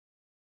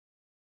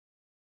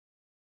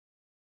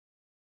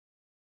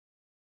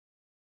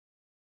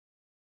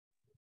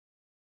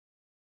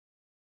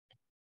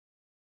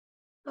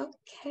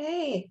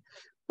Okay.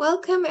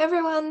 Welcome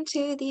everyone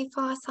to the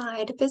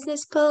Pharsyde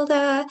Business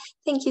Builder.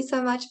 Thank you so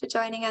much for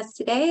joining us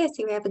today. I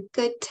see we have a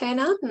good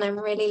turnout and I'm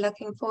really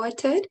looking forward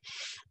to it.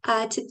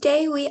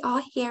 Today we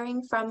are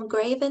hearing from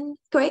Graham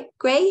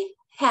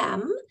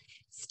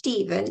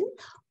Stephen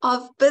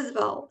of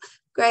Bizval.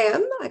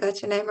 Graham, I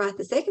got your name right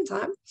the second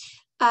time.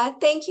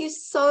 Thank you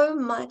so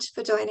much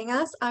for joining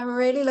us. I'm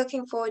really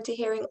looking forward to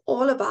hearing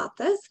all about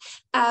this.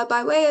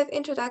 By way of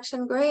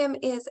introduction, Graham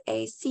is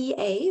a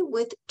CA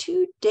with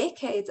 2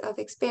 decades of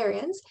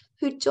experience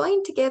who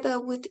joined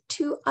together with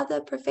 2 other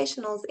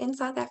professionals in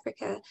South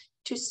Africa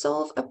to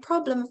solve a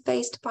problem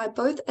faced by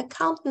both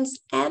accountants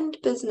and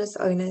business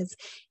owners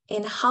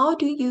in how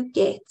do you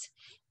get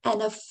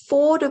an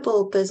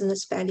affordable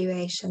business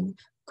valuation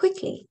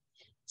quickly.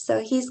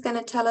 So he's going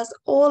to tell us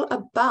all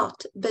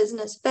about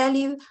business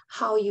value,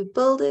 how you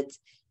build it,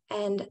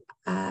 and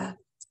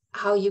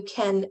how you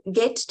can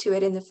get to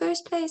it in the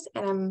first place.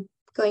 And I'm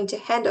going to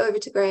hand over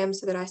to Graham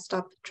so that I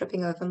stop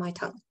tripping over my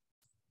tongue.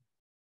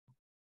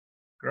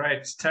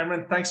 Great.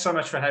 Tamron, thanks so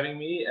much for having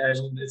me.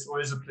 And it's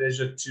always a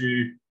pleasure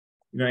to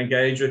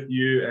engage with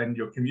you and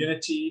your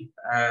community.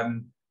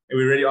 And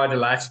we really are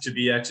delighted to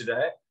be here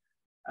today.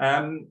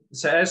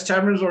 So as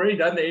Tamron's already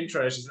done the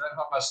intro, she's done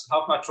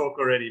half my talk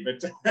already,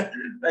 but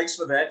thanks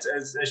for that.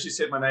 As she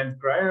said, my name's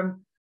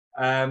Graham.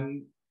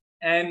 And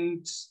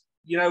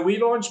we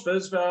launched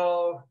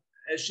Bizval,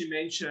 as she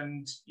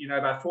mentioned,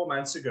 about 4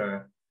 months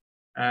ago.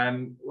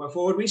 Well,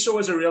 for what we saw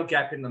was a real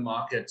gap in the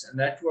market, and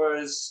that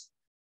was,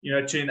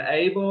 to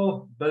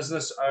enable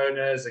business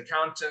owners,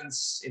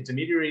 accountants,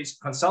 intermediaries,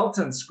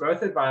 consultants,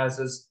 growth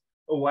advisors,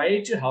 a way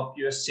to help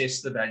you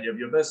assess the value of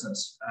your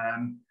business.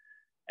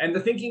 And the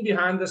thinking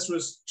behind this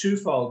was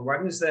twofold.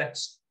 One is that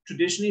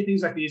traditionally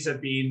things like these have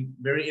been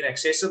very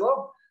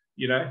inaccessible.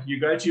 You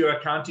go to your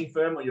accounting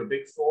firm or your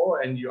big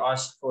four and you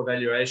ask for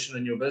valuation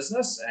in your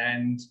business,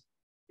 and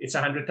it's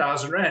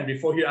 100,000 Rand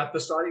before you're at the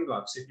starting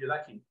blocks, if you're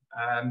lucky.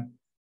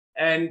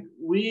 And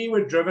we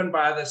were driven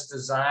by this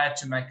desire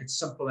to make it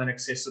simple and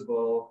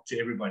accessible to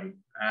everybody.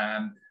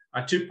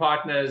 Our 2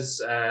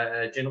 partners,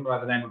 a gentleman by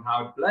the name of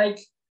Howard Blake,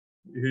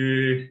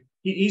 who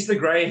he's the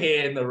gray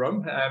hair in the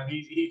room.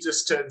 He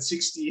just turned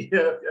 60 at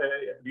the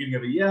beginning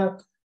of the year.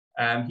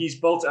 He's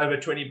built over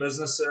 20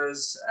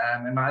 businesses.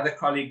 And my other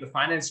colleague, the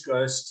finance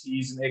ghost,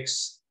 he's an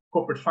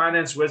ex-corporate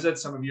finance wizard.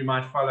 Some of you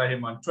might follow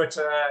him on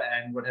Twitter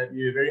and what have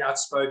you, very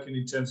outspoken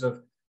in terms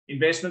of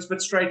investments, but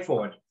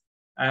straightforward.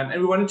 And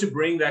we wanted to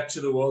bring that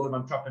to the world of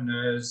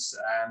entrepreneurs,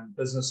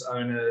 business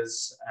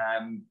owners.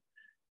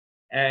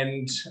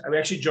 And we're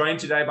actually joined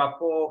today by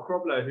Paul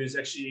Krobler, who's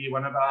actually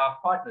one of our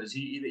partners.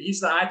 He's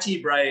the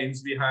IT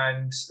brains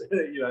behind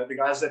the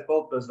guys that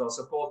built Bizval.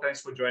 So Paul, thanks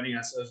for joining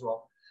us as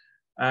well.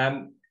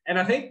 And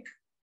I think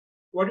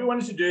what we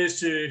wanted to do is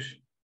to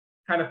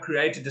kind of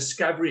create a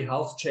discovery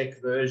health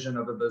check version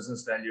of a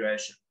business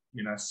valuation.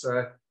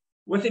 So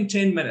within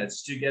 10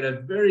 minutes to get a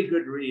very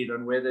good read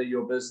on whether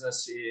your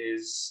business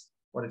is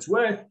what it's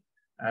worth,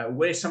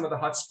 where some of the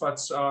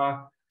hotspots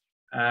are,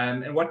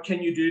 and what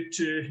can you do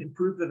to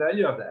improve the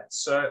value of that.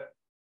 So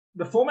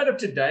the format of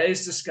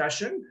today's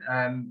discussion,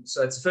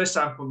 so it's the first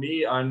time for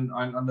me on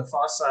the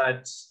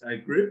Pharsyde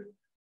group,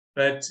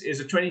 but is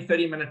a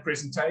 20-30 minute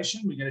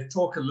presentation. We're going to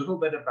talk a little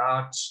bit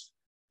about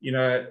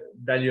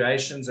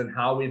valuations and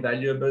how we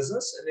value a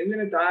business, and then we're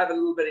going to dive a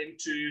little bit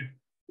into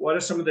what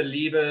are some of the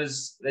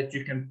levers that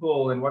you can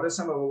pull, and what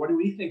do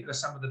we think are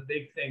some of the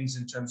big things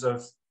in terms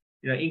of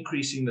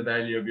increasing the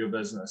value of your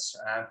business.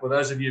 For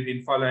those of you who've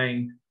been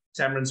following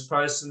Tamron's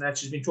posts and that,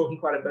 she's been talking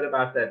quite a bit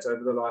about that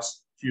over the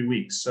last few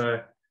weeks.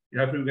 So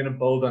hopefully we're going to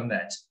build on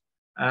that.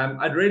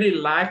 I'd really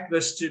like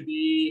this to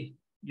be,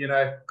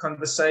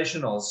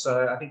 conversational.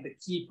 So I think the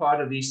key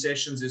part of these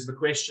sessions is the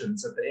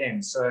questions at the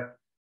end. So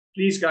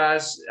please,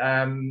 guys,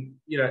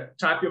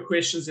 type your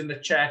questions in the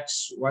chat.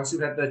 Once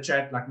you've had the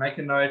chat, make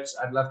a note.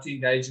 I'd love to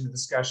engage in the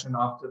discussion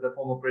after the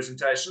formal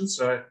presentation.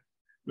 So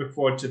look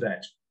forward to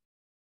that.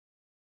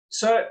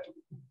 So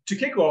to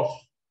kick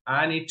off,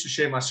 I need to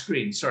share my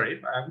screen.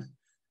 Sorry, I'm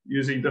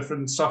using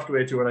different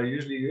software to what I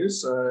usually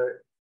use. So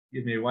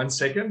give me 1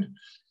 second.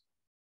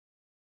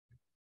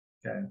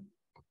 Okay.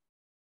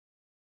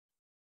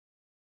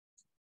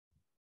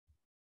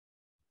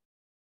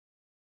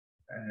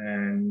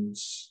 And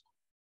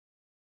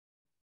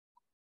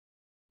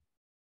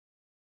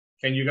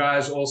can you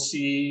guys all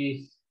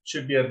see?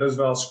 Should be a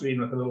Bizval screen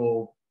with a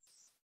little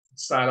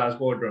stylized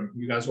boardroom.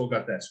 You guys all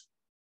got that?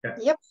 Okay.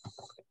 Yep.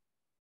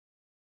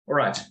 All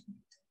right.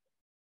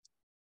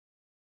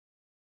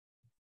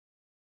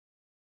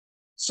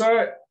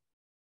 So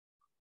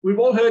we've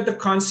all heard the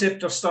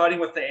concept of starting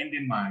with the end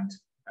in mind.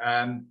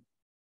 And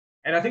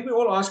I think we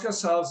all ask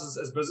ourselves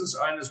as business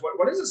owners,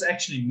 what does this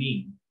actually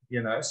mean?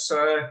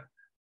 So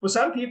for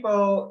some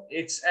people,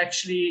 it's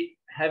actually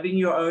having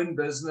your own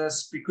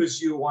business because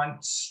you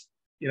want sort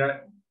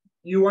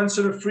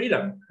of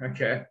freedom.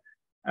 Okay.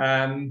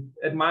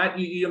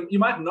 You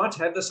might not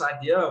have this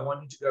idea of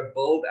wanting to go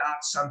build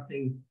out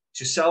something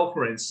to sell,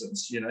 for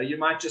instance. You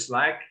might just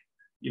like,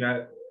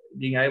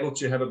 being able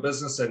to have a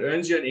business that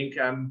earns you an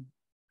income,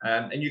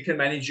 and you can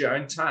manage your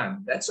own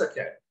time. That's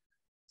okay.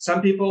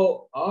 Some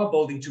people are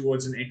building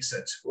towards an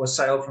exit or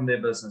sale from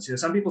their business.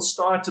 Some people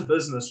start a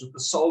business with the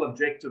sole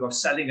objective of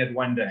selling it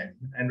one day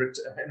and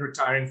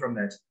retiring from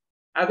that.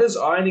 Others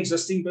are in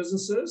existing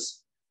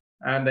businesses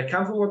and they're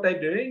comfortable with what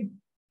they're doing,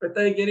 but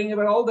they're getting a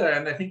bit older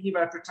and they're thinking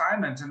about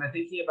retirement and they're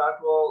thinking about,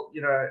 well,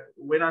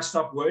 when I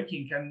stop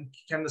working,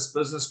 can this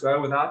business go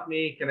without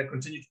me? Can it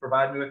continue to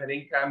provide me with an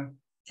income?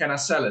 Can I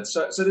sell it?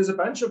 So there's a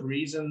bunch of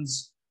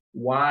reasons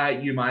why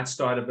you might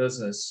start a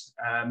business.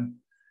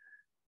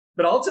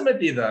 But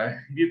ultimately, though,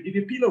 if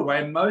you peel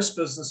away, most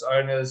business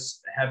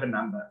owners have a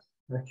number.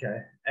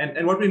 Okay.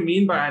 And what we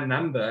mean by a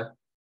number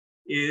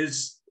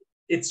is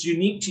it's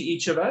unique to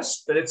each of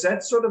us, but it's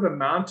that sort of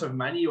amount of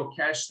money or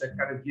cash that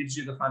kind of gives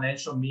you the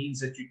financial means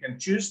that you can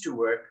choose to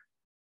work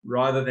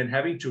rather than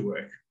having to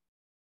work.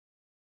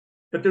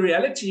 But the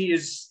reality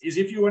is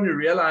if you want to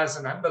realize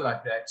a number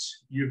like that,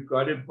 you've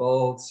got to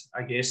build,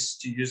 I guess,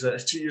 to use a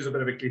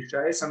bit of a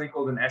cliche, something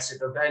called an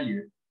asset of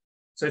value.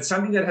 So it's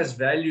something that has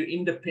value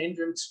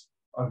independent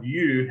of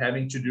you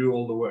having to do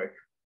all the work.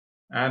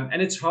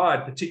 And it's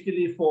hard,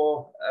 particularly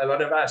for a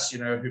lot of us,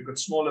 who've got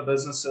smaller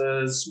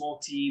businesses, small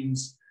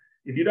teams.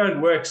 If you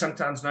don't work,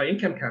 sometimes no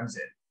income comes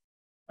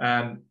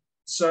in.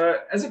 So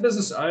as a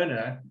business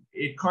owner,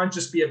 it can't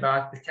just be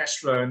about the cash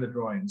flow and the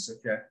drawings,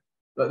 okay?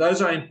 But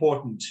those are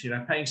important,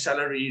 paying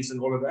salaries and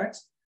all of that.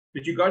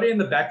 But you got to, in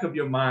the back of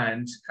your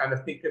mind, kind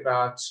of think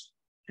about,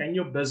 can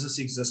your business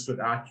exist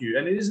without you?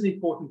 And it is an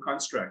important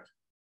construct.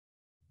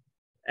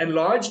 And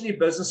largely,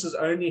 businesses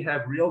only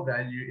have real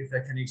value if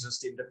they can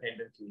exist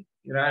independently.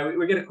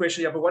 We get a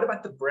question, but what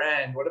about the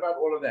brand? What about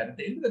all of that? At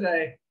the end of the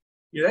day,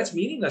 that's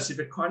meaningless if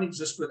it can't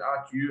exist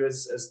without you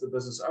as the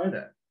business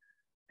owner.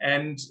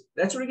 And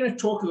that's what we're going to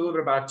talk a little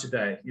bit about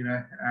today.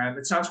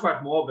 It sounds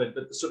quite morbid,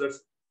 but the sort of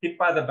hit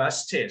by the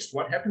bus test.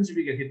 What happens if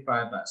you get hit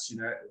by a bus?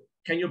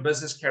 Can your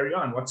business carry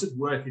on? What's it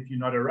worth if you're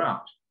not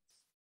around?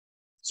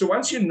 So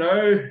once you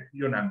know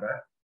your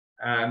number,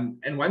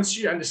 and once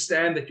you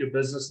understand that your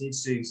business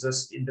needs to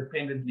exist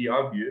independently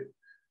of you,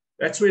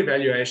 that's where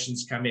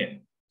valuations come in.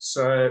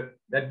 So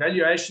that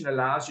valuation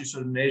allows you to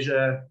sort of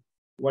measure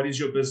what is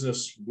your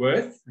business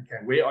worth?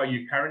 Okay, where are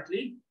you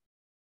currently?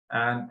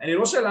 And it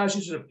also allows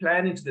you to sort of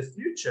plan into the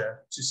future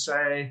to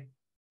say,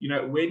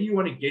 where do you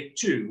want to get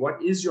to?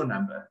 What is your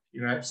number?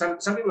 Some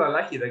people are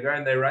lucky. They go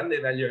and they run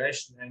their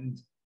valuation and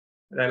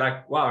they're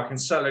like, wow, I can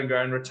sell and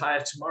go and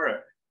retire tomorrow.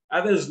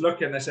 Others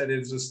look and they say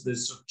there's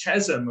this sort of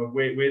chasm of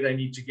where they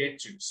need to get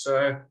to.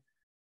 So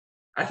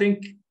I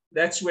think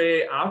that's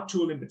where our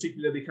tool in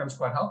particular becomes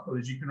quite helpful,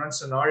 is you can run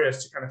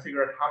scenarios to kind of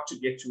figure out how to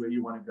get to where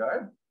you want to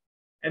go.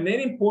 And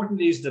then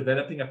importantly is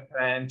developing a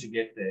plan to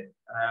get there.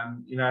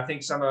 I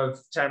think some of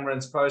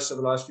Tamron's posts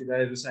over the last few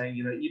days were saying,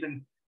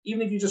 even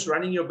if you're just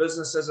running your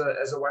business as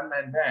a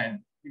one-man band,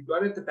 you've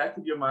got at the back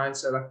of your mind,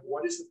 so like,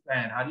 what is the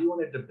plan? How do you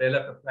want to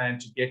develop a plan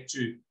to get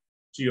to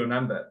your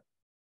number?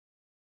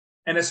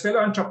 And as fellow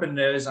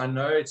entrepreneurs, I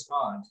know it's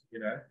hard,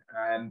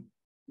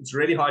 it's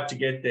really hard to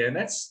get there. And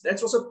that's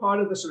also part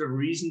of the sort of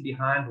reason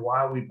behind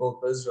why we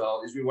built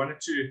Bizval, is we wanted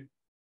to,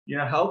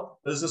 help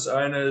business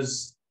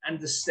owners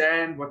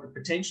understand what the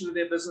potential of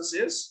their business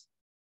is,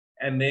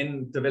 and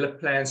then develop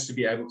plans to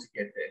be able to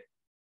get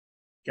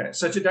there. Okay,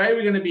 so today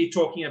we're going to be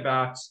talking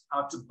about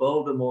how to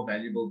build a more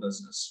valuable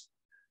business.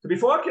 So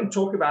before I can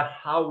talk about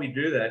how we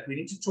do that, we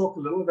need to talk a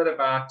little bit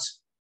about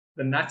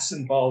the nuts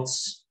and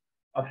bolts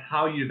of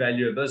how you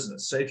value a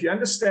business. So if you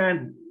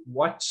understand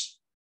what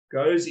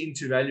goes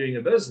into valuing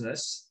a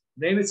business,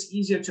 then it's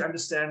easier to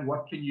understand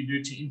what can you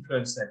do to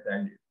influence that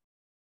value.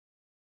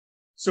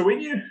 So when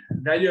you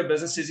value a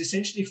business, there's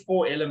essentially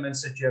 4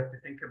 elements that you have to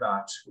think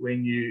about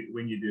when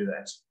you do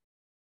that.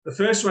 The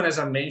first one, as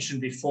I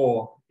mentioned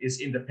before,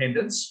 is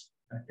independence.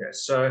 Okay,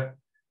 so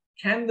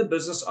can the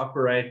business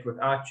operate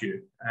without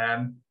you?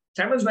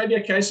 Tamron's maybe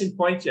a case in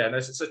point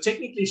here. So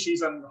technically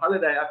she's on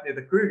holiday up near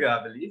the Kruger,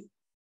 I believe.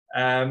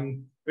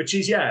 But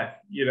she's,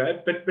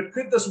 but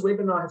could this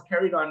webinar have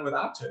carried on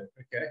without her?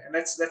 Okay, and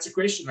that's a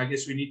question I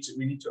guess we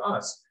need to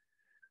ask.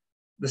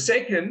 The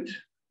second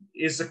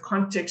is the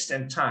context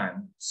and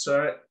time.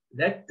 So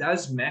that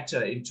does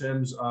matter in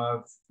terms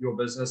of your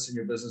business and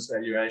your business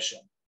valuation.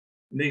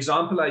 And the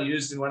example I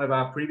used in one of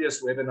our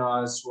previous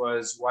webinars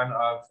was one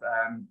of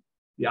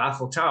the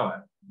Eiffel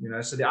Tower.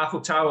 So the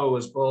Eiffel Tower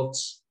was built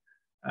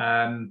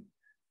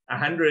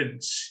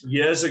 100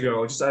 years ago,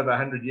 or just over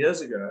 100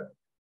 years ago.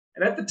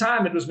 And at the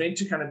time, it was meant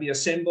to kind of be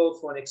assembled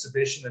for an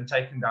exhibition and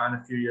taken down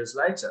a few years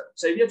later.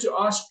 So if you had to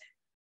ask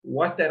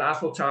what that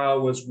Eiffel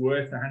Tower was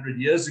worth 100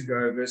 years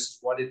ago versus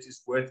what it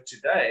is worth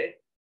today,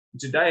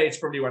 it's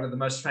probably one of the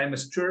most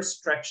famous tourist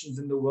attractions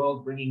in the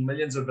world, bringing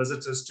millions of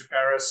visitors to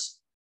Paris.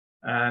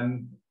 I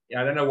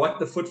don't know what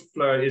the foot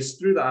flow is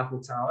through the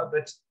Eiffel Tower,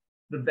 but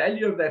the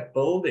value of that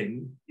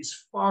building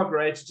is far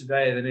greater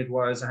today than it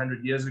was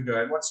 100 years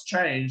ago. And what's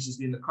changed has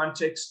been the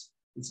context.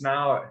 It's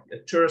now a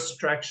tourist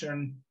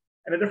attraction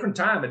at a different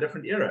time, a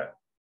different era.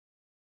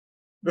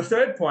 The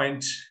third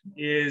point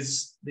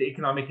is the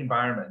economic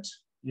environment.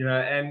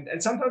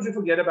 and sometimes we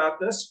forget about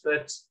this,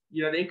 but,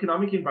 the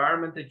economic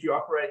environment that you're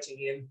operating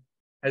in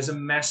has a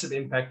massive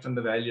impact on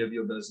the value of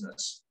your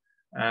business.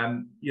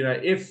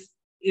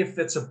 If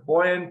it's a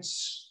buoyant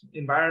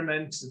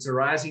environment, it's a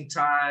rising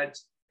tide,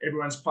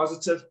 everyone's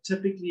positive,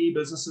 typically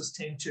businesses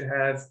tend to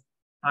have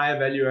higher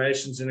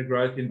valuations in a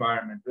growth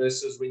environment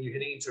versus when you're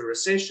heading into a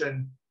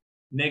recession,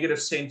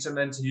 negative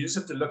sentiment. You just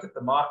have to look at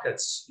the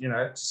markets,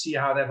 to see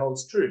how that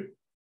holds true.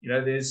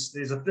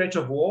 There's a threat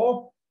of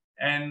war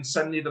and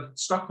suddenly the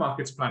stock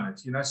markets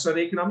plummet, so the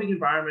economic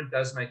environment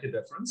does make a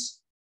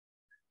difference.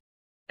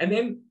 And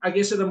then I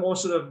guess at a more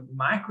sort of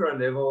micro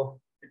level,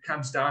 it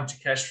comes down to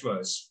cash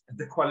flows and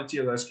the quality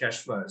of those cash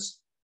flows.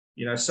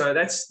 So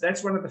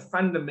that's one of the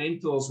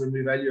fundamentals when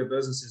we value a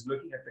business, is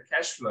looking at the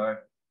cash flow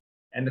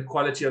and the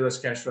quality of those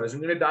cash flows.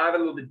 I'm going to dive a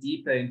little bit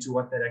deeper into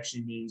what that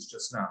actually means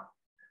just now.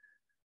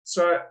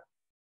 So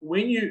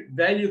when you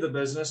value the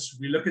business,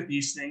 we look at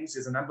these things.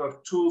 There's a number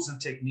of tools and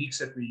techniques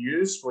that we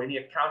use. For any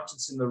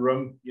accountants in the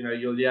room,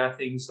 you'll hear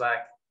things like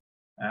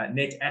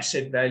net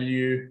asset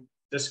value,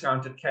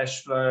 discounted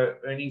cash flow,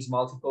 earnings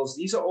multiples.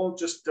 These are all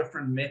just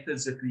different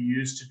methods that we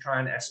use to try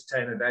and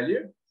ascertain a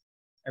value.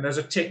 And those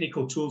are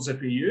technical tools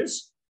that we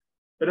use.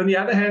 But on the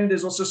other hand,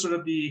 there's also sort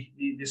of the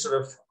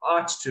sort of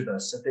art to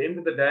this. At the end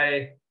of the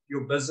day,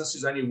 your business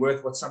is only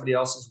worth what somebody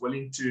else is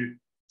willing to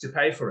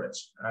pay for it.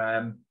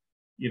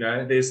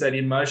 There's that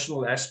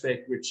emotional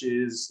aspect which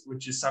is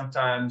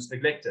sometimes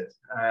neglected.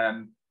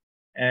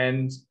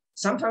 And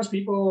sometimes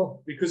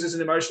people, because there's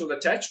an emotional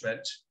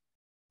attachment,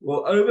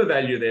 will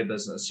overvalue their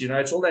business.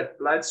 It's all that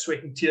blood,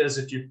 sweat, and tears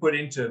that you put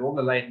into it, all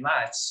the late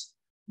nights.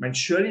 I mean,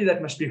 surely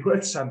that must be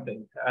worth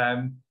something.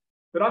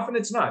 But often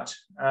it's not.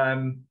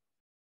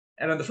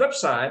 And on the flip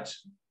side,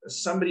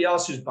 somebody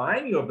else who's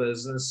buying your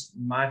business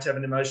might have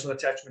an emotional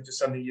attachment to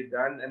something you've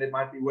done, and it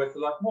might be worth a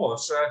lot more.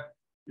 So,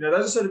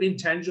 those are sort of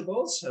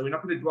intangibles. We're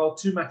not going to dwell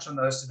too much on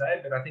those today,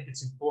 but I think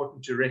it's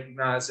important to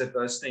recognize that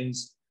those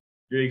things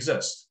do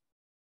exist.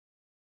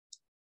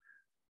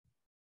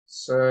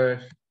 So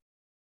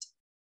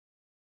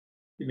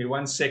give me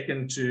 1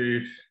 second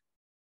to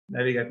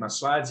navigate my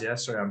slides here.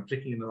 Sorry, I'm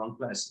clicking in the wrong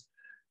place.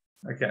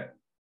 Okay.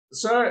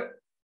 So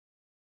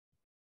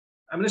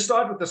I'm going to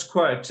start with this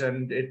quote,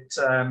 and it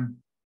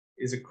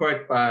is a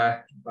quote by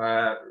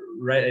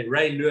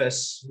Ray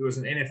Lewis, who was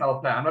an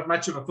NFL player. I'm not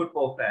much of a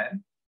football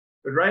fan,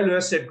 but Ray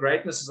Lewis said,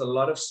 "Greatness is a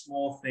lot of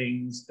small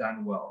things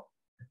done well."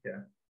 Okay.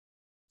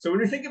 So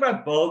when we think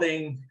about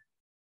building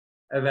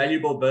a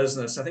valuable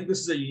business, I think this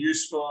is a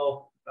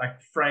useful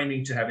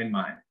framing to have in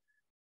mind.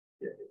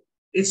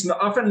 It's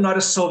often not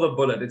a silver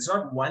bullet. It's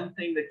not one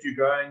thing that you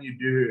go and you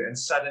do and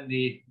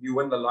suddenly you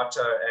win the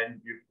lotto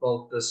and you've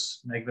built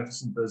this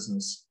magnificent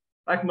business.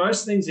 Like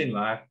most things in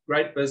life,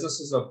 great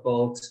businesses are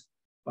built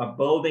by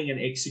building and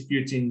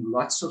executing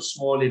lots of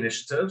small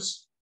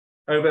initiatives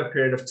over a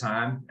period of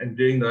time and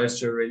doing those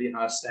to a really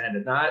high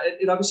standard. Now,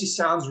 it obviously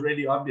sounds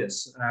really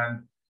obvious,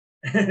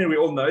 and we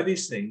all know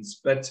these things,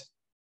 but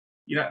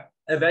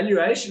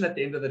evaluation at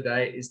the end of the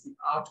day is the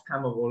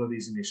outcome of all of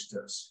these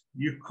initiatives.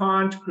 You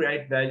can't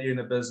create value in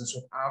a business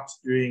without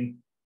doing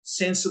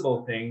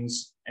sensible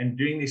things and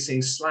doing these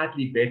things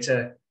slightly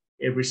better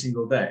every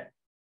single day.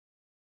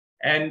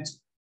 And,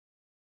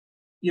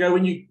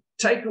 when you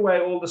take away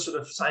all the sort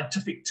of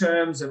scientific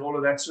terms and all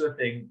of that sort of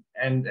thing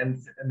and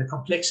the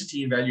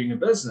complexity in valuing a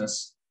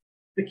business,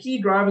 the key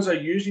drivers are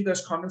usually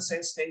those common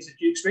sense things that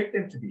you expect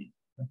them to be.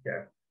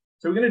 Okay.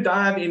 So we're going to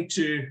dive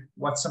into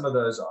what some of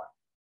those are.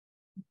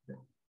 Okay.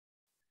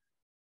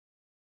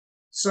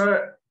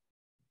 So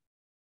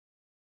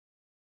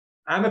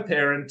I'm a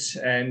parent,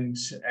 and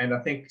I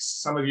think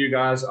some of you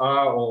guys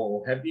are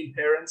or have been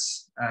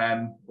parents,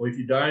 or if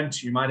you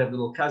don't, you might have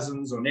little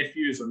cousins or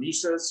nephews or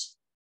nieces.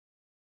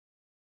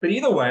 But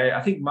either way,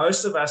 I think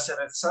most of us have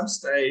at some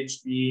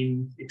stage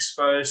been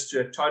exposed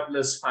to a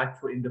toddler's fight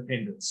for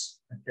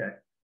independence. Okay.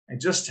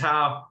 And just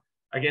how,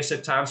 I guess,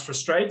 at times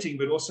frustrating,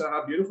 but also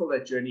how beautiful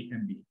that journey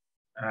can be.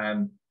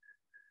 And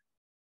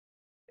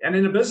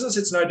in a business,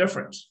 it's no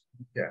different.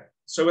 Okay.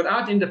 So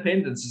without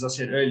independence, as I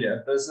said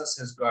earlier, business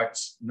has got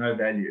no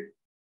value.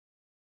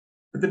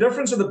 But the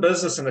difference with a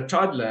business and a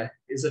toddler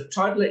is a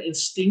toddler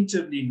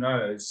instinctively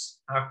knows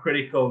how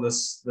critical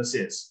this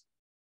is.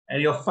 And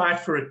he'll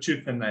fight for it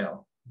tooth and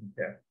nail.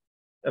 Okay.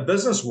 A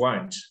business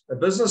won't. A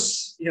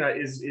business,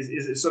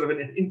 is sort of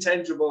an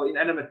intangible,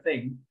 inanimate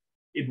thing.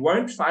 It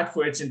won't fight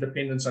for its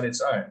independence on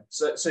its own.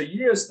 So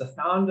you as the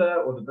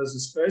founder or the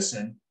business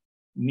person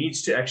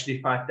needs to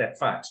actually fight that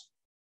fight.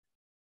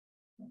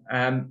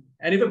 And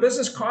if a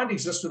business can't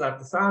exist without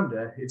the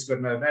founder, it's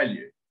got no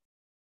value.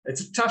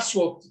 It's a tough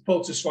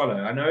pill to swallow.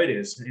 I know it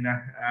is.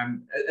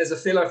 As a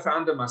fellow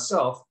founder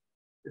myself,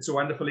 it's a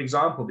wonderful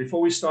example.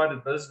 Before we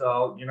started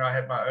Bizval, I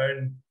had my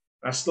own,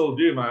 I still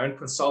do, my own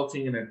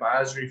consulting and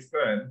advisory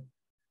firm.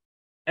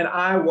 And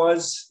I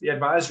was the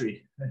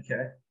advisory.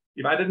 Okay.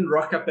 If I didn't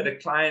rock up at a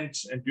client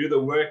and do the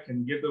work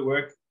and give the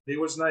work, there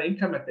was no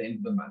income at the end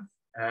of the month.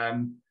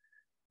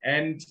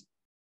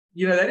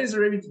 That is a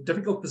really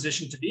difficult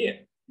position to be in.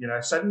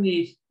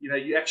 Suddenly,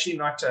 you're actually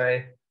not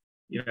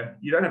you know,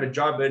 you don't have a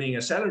job earning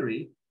a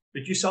salary,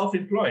 but you're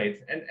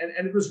self-employed.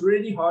 And it was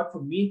really hard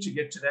for me to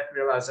get to that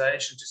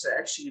realization to say,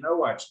 actually, you know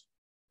what,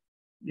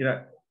 you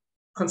know,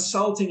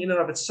 consulting in and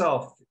of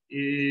itself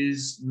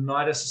is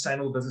not a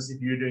sustainable business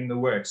if you're doing the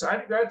work. So I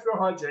had to go through a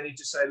hard journey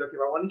to say, look, if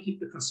I want to keep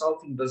the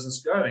consulting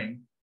business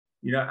going,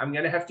 you know, I'm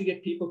going to have to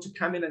get people to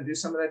come in and do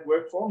some of that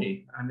work for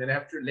me. I'm going to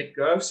have to let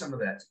go of some of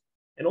that.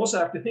 And also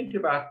I have to think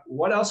about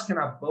what else can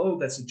I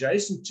build that's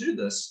adjacent to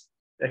this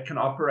that can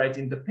operate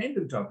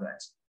independent of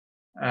that.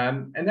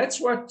 And that's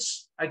what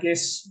I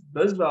guess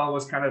Bizval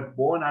was kind of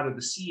born out of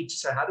the seed to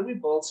say, how do we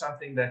build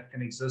something that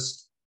can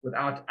exist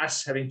without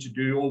us having to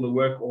do all the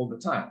work all the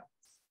time?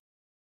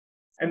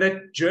 And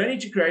that journey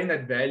to creating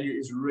that value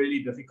is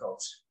really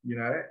difficult. You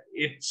know,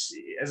 it's,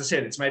 as I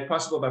said, it's made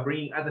possible by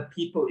bringing other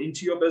people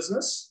into your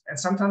business. And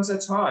sometimes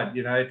that's hard.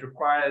 You know, it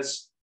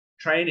requires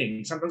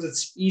training. Sometimes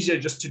it's easier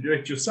just to do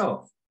it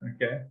yourself.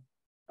 Okay.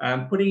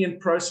 Putting in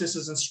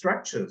processes and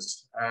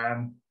structures,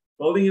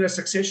 building in a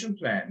succession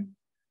plan,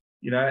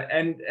 you know,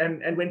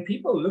 and when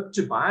people look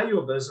to buy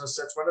your business,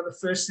 that's one of the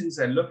first things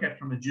they look at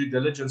from a due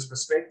diligence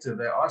perspective.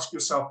 They ask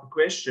yourself the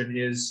question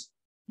is,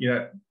 you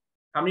know,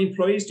 how many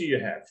employees do you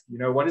have? You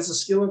know, what is the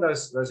skill of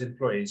those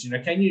employees? You know,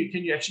 can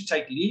you actually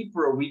take leave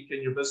for a week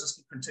and your business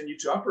can continue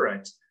to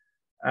operate?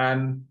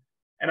 And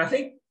I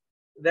think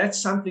that's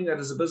something that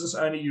as a business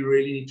owner, you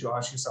really need to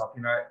ask yourself,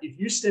 you know, if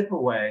you step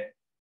away,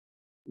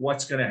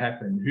 what's going to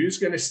happen? Who's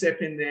going to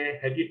step in there?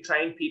 Have you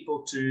trained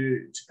people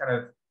to kind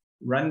of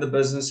run the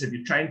business? Have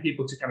you trained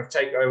people to kind of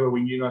take over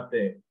when you're not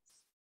there?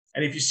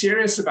 And if you're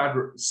serious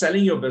about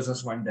selling your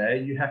business one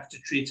day, you have to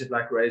treat it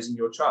like raising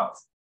your child.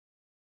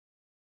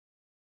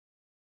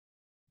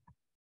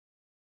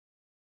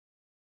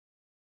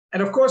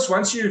 And of course,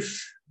 once you've,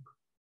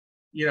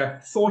 you know,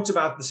 thought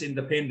about this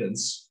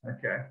independence,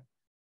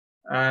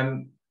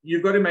 okay,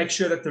 you've got to make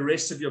sure that the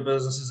rest of your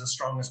business is as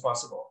strong as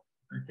possible.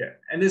 Okay.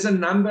 And there's a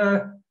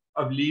number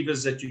of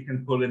levers that you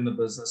can pull in the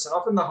business. And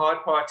often the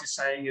hard part is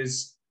saying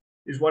is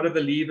what are the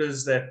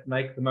levers that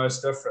make the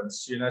most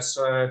difference? You know,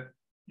 so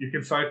you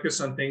can focus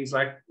on things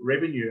like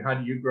revenue. How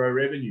do you grow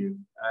revenue?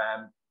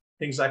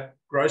 Things like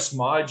gross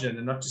margin,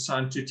 and not to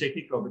sound too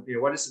technical, but you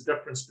know, what is the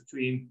difference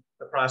between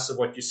the price of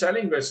what you're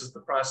selling versus the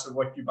price of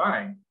what you're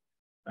buying?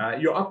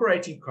 Your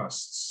operating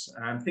costs,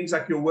 things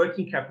like your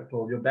working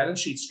capital, your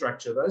balance sheet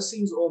structure, those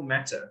things all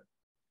matter.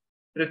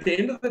 But at the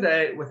end of the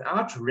day,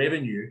 without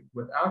revenue,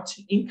 without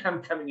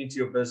income coming into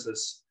your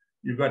business,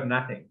 you've got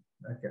nothing.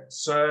 Okay,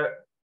 so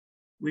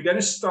we're going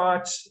to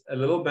start a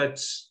little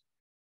bit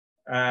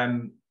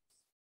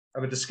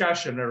of a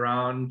discussion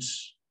around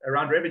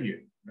revenue.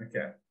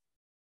 Okay.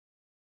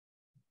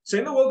 So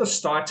in the world of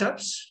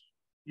startups,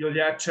 you'll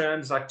hear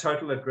terms like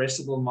total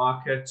addressable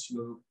market.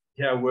 You'll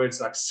hear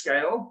words like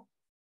scale.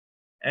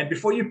 And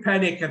before you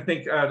panic and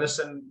think, oh,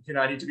 listen, you know,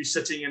 I need to be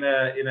sitting in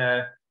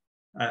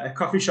a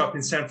coffee shop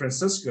in San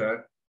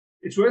Francisco,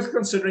 it's worth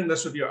considering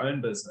this with your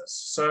own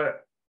business. So,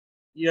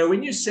 you know,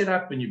 when you set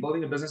up and you're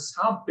building a business,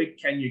 how big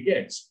can you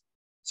get?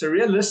 So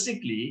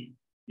realistically,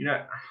 you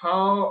know,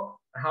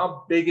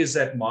 how big is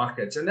that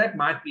market? And that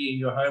might be in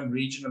your home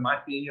region. It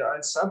might be in your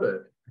own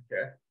suburb.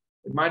 Okay.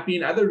 It might be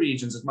in other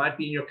regions. It might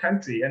be in your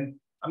country. And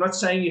I'm not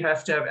saying you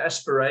have to have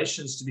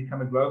aspirations to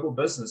become a global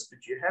business,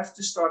 but you have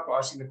to start by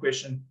asking the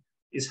question,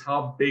 is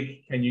how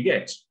big can you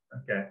get?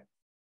 Okay.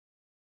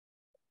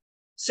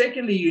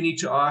 Secondly, you need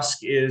to ask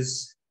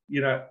is,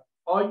 you know,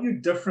 are you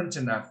different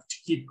enough to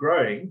keep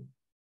growing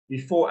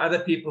before other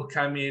people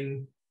come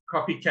in,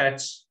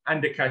 copycat,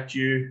 undercut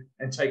you,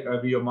 and take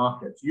over your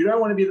market? You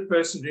don't want to be the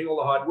person doing all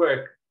the hard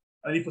work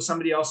only for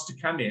somebody else to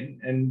come in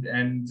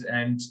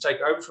and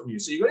take over from you.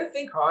 So you've got to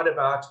think hard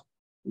about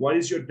what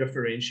is your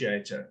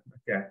differentiator,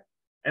 okay?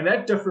 And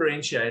that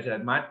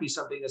differentiator might be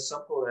something as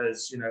simple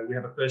as, you know, we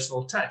have a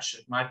personal touch.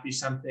 It might be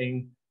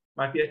something,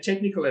 might be a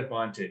technical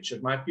advantage.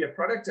 It might be a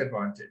product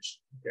advantage,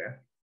 okay?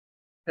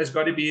 Has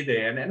got to be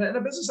there. And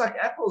a business like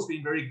Apple's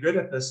been very good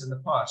at this in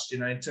the past, you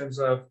know, in terms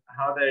of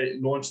how they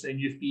launch their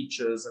new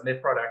features and their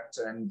product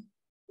and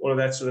all of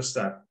that sort of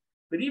stuff.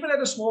 But even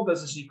at a small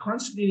business, you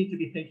constantly need to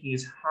be thinking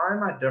is, how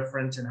am I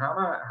different and how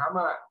am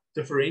I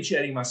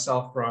differentiating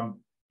myself from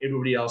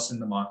everybody else in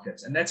the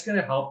market? And that's going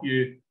to help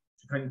you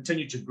to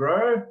continue to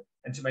grow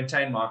and to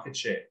maintain market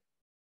share.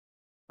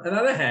 On the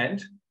other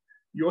hand,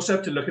 you also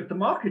have to look at the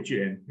market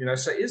you're in. You know,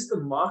 so is the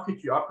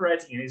market you're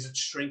operating in, is it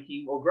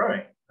shrinking or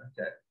growing?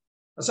 Okay.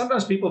 Now,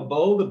 sometimes people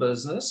build a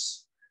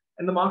business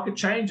and the market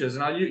changes.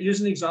 And I'll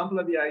use an example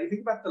of, you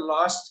think about the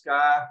last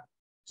guy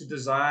to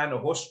design a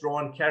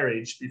horse-drawn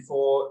carriage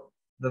before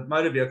the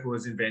motor vehicle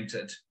was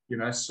invented. You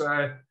know,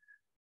 so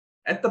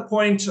at the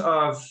point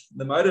of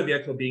the motor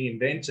vehicle being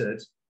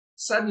invented,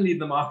 suddenly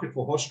the market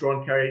for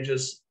horse-drawn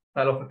carriages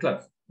fell off a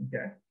cliff.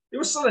 Okay. There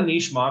was still a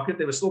niche market.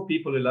 There were still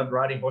people who loved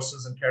riding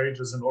horses and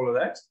carriages and all of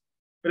that.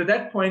 But at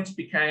that point, it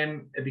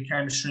became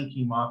a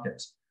shrinking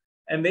market.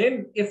 And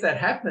then if that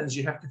happens,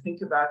 you have to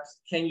think about,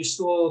 can you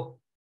still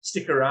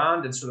stick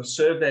around and sort of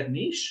serve that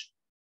niche?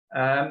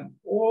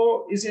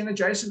 Or is there an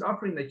adjacent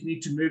offering that you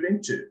need to move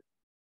into?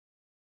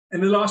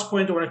 And the last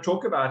point I want to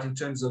talk about in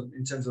terms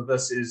of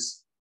this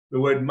is the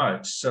word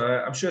moat. So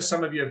I'm sure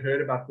some of you have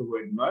heard about the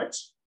word moat.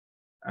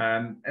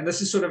 And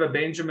this is sort of a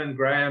Benjamin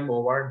Graham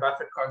or Warren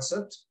Buffett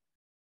concept.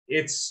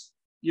 It's,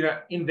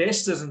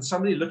 investors and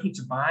somebody looking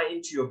to buy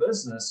into your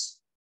business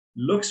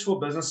looks for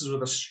businesses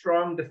with a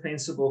strong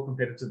defensible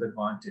competitive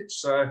advantage.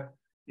 So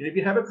if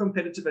you have a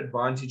competitive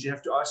advantage, you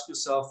have to ask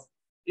yourself,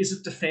 is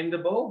it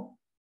defendable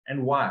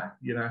and why?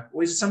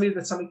 Or is it something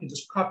that somebody can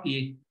just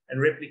copy and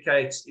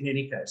replicate in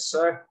any case?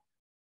 So,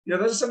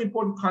 those are some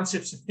important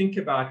concepts to think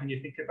about when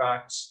you think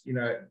about,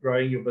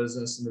 growing your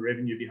business and the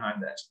revenue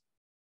behind that.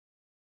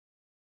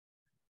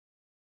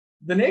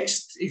 The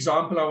next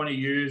example I want to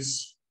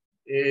use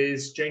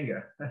is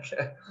Jenga.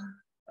 Okay.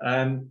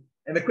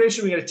 And the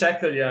question we're going to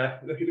tackle here,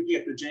 looking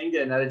at the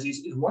Jenga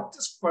analogies, is what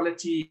does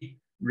quality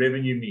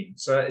revenue mean?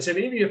 So if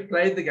any of you have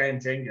played the game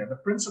Jenga, the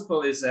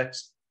principle is that,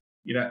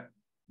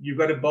 you've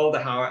got to build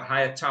a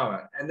higher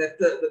tower, and that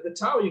the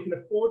tower, you can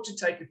afford to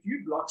take a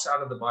few blocks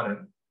out of the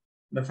bottom,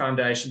 the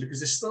foundation, because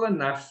there's still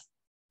enough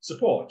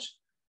support.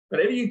 But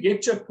if you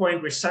get to a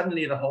point where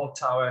suddenly the whole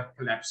tower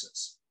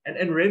collapses,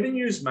 and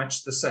revenue is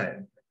much the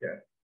same. Okay.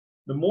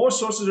 The more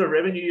sources of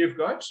revenue you've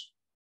got,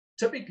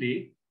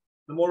 typically,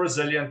 the more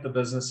resilient the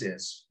business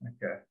is.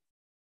 Okay.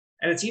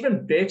 And it's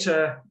even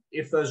better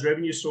if those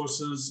revenue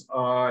sources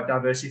are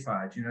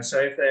diversified. So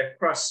if they're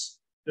across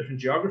different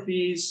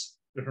geographies,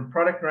 different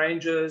product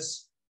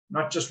ranges,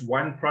 not just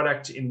one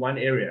product in one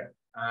area.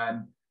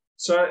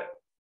 So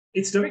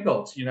it's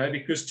difficult,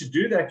 because to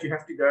do that, you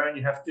have to go and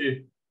you have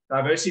to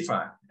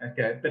diversify.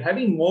 Okay. But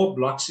having more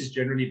blocks is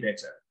generally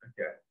better.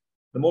 Okay.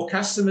 The more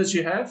customers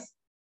you have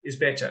is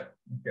better.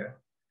 Okay.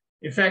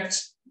 In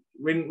fact,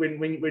 when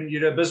you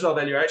do a Bizval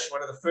valuation,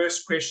 one of the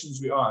first questions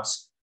we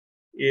ask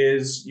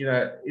is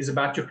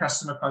about your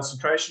customer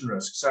concentration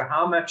risk. So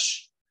how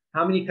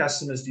many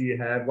customers do you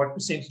have? What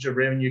percentage of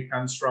revenue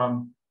comes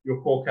from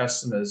your core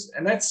customers?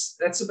 And that's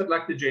a bit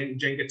like the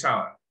Jenga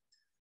tower.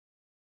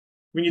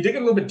 When you dig a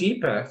little bit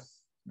deeper,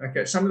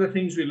 okay, some of the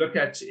things we look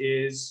at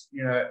is,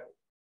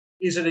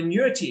 is it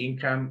annuity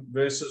income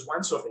versus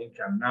one-off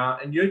income? Now,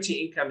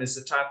 annuity income is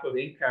the type of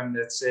income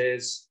that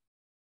says,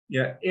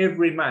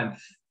 every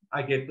month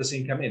I get this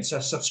income in. So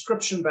a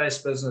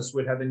subscription-based business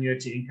would have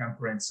annuity income,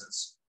 for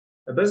instance.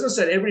 A business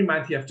that every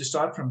month you have to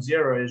start from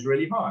zero is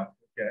really hard,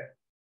 okay,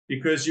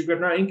 because you've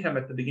got no income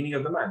at the beginning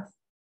of the month.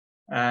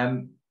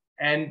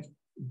 And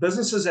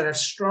businesses that have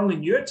strong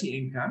annuity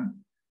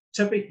income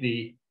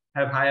typically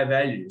have higher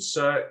values.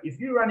 So if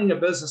you're running a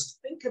business,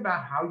 think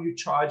about how you're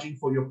charging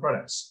for your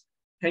products.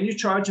 Can you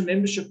charge a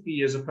membership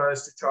fee as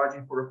opposed to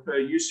charging for a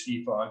per-use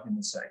fee, for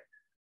argument's sake?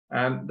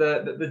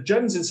 The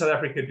gyms in South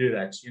Africa do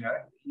that.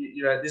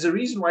 There's a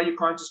reason why you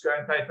can't just go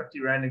and pay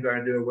 50 Rand and go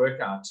and do a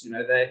workout.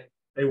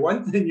 They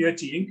want the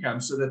annuity income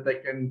so that they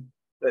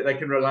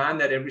can rely on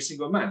that every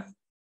single month.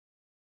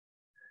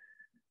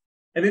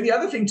 And then the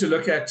other thing to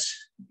look at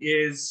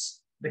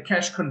is the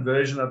cash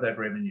conversion of that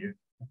revenue.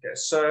 Okay,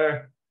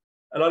 so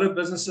a lot of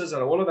businesses,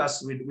 and all of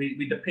us,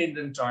 we're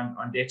dependent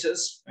on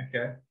debtors.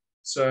 Okay,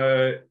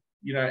 so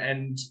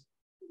and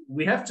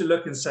we have to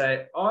look and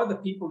say, are the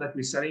people that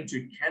we're selling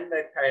to, can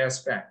they pay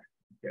us back?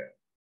 Okay,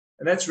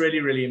 and that's really,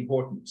 really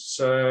important.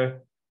 So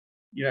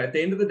at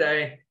the end of the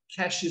day,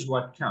 cash is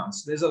what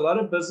counts. There's a lot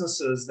of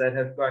businesses that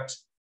have got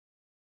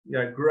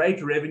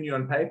great revenue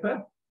on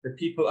paper, but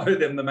people owe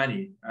them the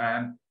money.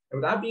 And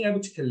without being able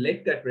to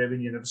collect that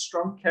revenue and have a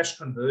strong cash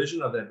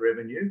conversion of that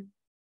revenue,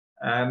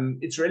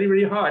 it's really,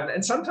 really hard.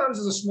 And sometimes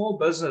as a small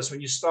business,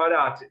 when you start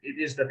out, it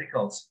is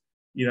difficult.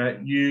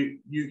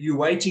 You're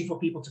waiting for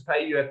people to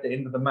pay you at the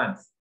end of the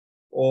month.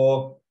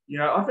 Or,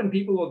 often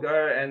people will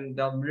go and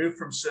they'll move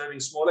from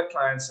serving smaller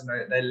clients and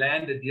they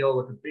land a deal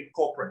with a big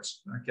corporate.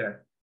 Okay.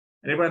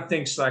 And everyone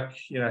thinks like,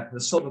 the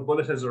silver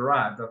bullet has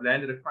arrived. I've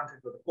landed a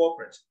contract with a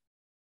corporate.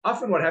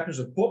 Often what happens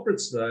with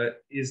corporates, though,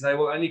 is they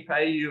will only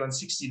pay you on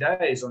 60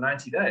 days or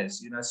 90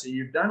 days. So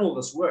you've done all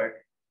this work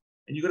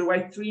and you've got to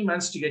wait 3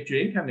 months to get your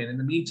income in. In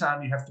the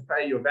meantime, you have to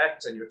pay your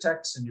VAT and your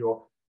tax and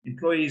your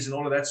employees and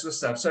all of that sort of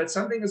stuff. So it's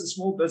something as a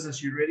small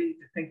business you really need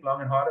to think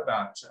long and hard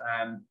about.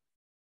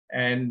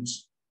 And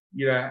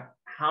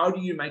how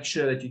do you make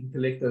sure that you can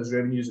collect those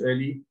revenues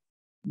early?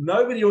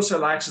 Nobody also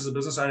likes as a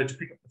business owner to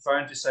pick up the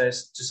phone to say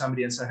to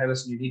somebody and say, hey,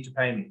 listen, you need to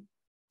pay me.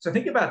 So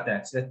think about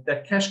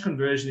that cash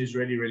conversion is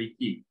really, really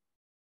key.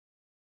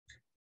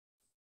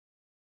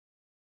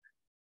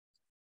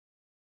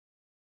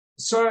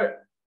 So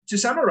to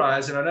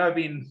summarize, and I know I've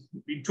been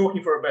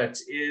talking for a bit,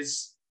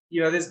 is,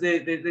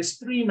 there's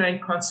three main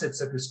concepts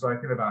that we've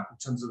spoken about in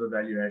terms of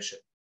evaluation.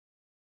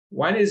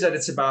 One is that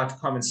it's about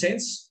common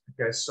sense.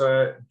 Okay,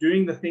 so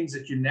doing the things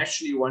that you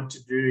naturally want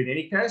to do in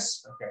any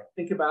case. Okay,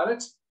 think about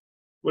it.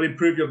 Will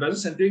improve your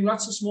business, and doing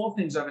lots of small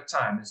things over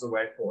time is the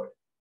way forward.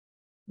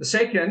 The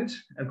second,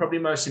 and probably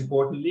most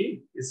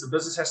importantly, is the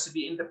business has to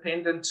be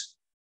independent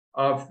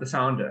of the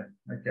founder.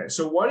 Okay,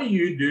 so what are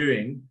you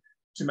doing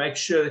to make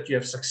sure that you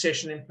have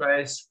succession in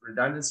place,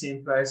 redundancy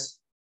in place?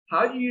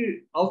 How do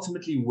you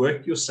ultimately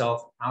work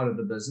yourself out of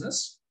the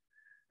business?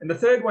 And the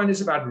third one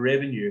is about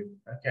revenue,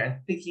 okay?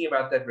 Thinking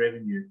about that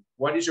revenue.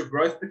 What is your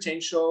growth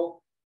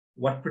potential?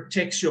 What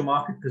protects your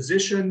market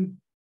position?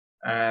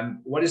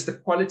 What is the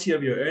quality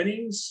of your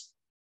earnings?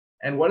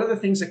 And what are the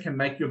things that can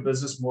make your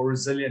business more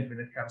resilient when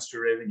it comes to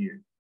revenue?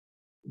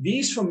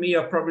 These, for me,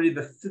 are probably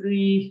the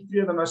three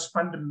of the most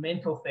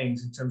fundamental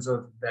things in terms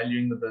of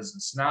valuing the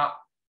business. Now,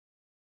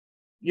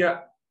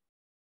 yeah,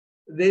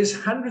 there's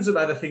hundreds of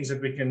other things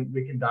that we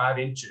can dive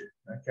into,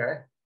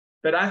 okay?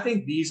 But I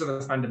think these are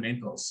the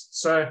fundamentals.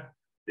 So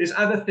there's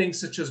other things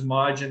such as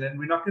margin, and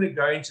we're not going to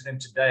go into them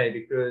today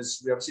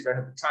because we obviously don't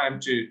have the time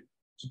to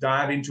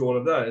dive into all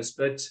of those.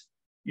 But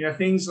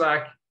things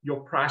like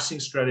your pricing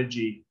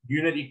strategy,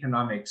 unit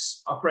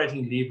economics,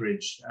 operating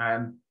leverage,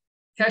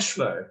 cash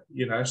flow.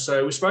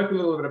 So we spoke a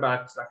little bit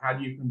about like how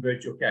do you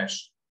convert your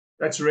cash.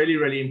 That's really,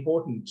 really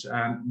important.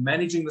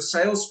 Managing the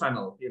sales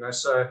funnel.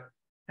 So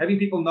having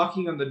people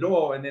knocking on the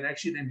door and then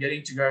actually then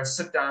getting to go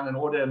sit down and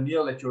order a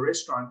meal at your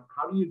restaurant.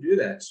 How do you do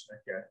that?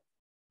 Okay.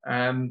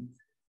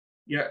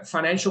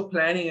 Financial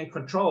planning and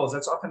controls.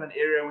 That's often an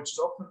area which is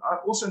often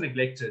also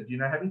neglected.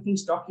 Having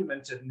things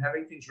documented and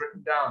having things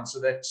written down so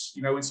that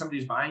when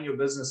somebody's buying your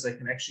business, they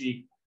can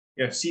actually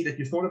see that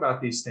you thought about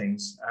these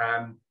things.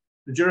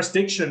 The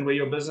jurisdiction where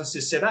your business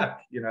is set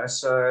up.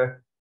 So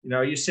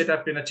are you set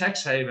up in a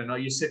tax haven? Are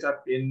you set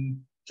up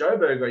in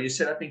Joburg, or you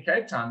set up in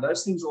Cape Town?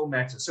 Those things all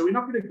matter. So we're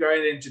not going to go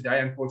in today.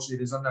 Unfortunately,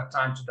 there's not enough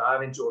time to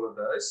dive into all of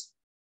those.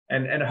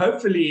 And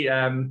hopefully,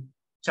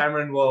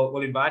 Tamron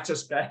will invite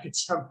us back at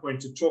some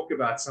point to talk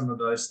about some of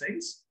those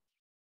things.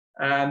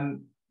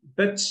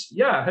 But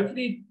yeah,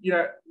 hopefully,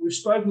 we've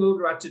spoken a little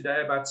bit about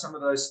today about some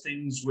of those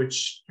things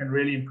which can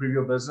really improve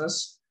your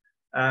business.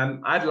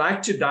 I'd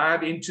like to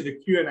dive into the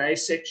Q&A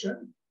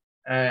section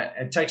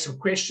and take some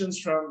questions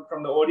from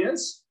the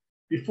audience.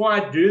 Before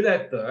I do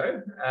that,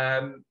 though,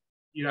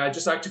 I'd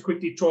just like to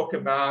quickly talk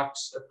about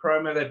a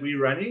promo that we're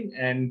running,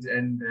 and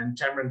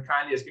Tamron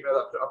kindly has given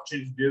us the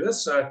opportunity to do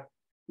this. So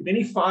if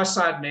any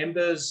Pharsyde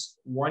members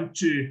want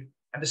to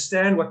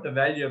understand what the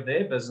value of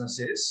their business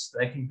is,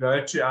 they can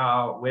go to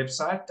our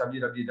website,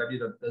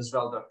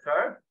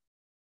 www.bizval.co.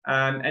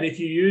 And if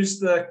you use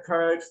the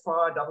code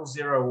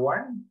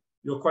FAR001,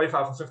 you'll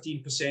qualify for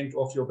 15%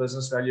 off your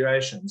business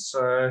valuation.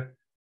 So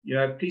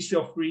please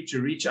feel free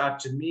to reach out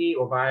to me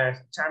or via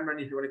Tamron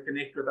if you want to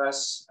connect with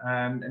us,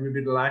 and we'd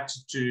be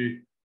delighted to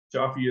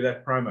offer you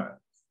that promo.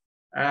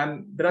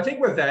 But I think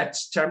with that,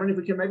 Tamron, if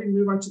we can maybe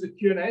move on to the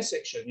Q&A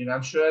section.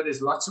 I'm sure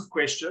there's lots of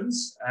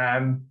questions,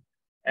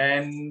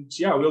 and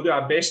yeah, we'll do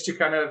our best to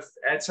kind of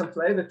add some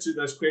flavor to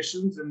those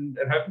questions and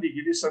hopefully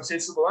give you some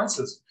sensible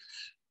answers.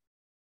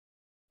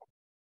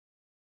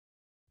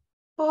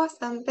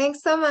 Awesome.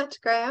 Thanks so much,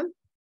 Graham.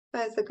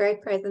 That was a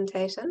great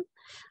presentation.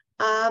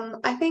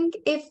 I think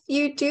if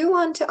you do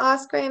want to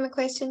ask Graham a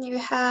question, you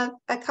have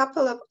a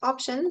couple of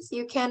options.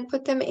 You can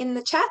put them in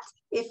the chat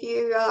if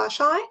you are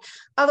shy.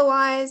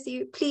 Otherwise,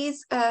 you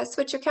please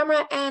switch your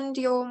camera and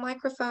your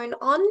microphone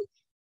on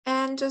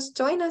and just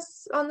join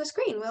us on the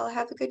screen. We'll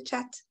have a good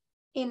chat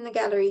in the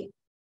gallery.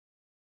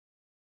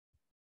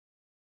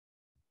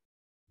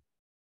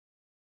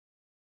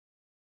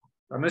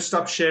 I'm going to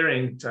stop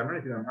sharing, Tamron,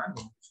 if you don't mind.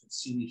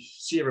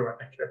 See everyone.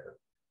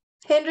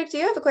 Hendrik, do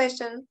you have a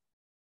question?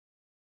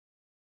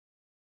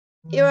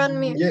 You're on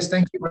mute. Yes,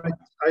 thank you.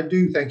 I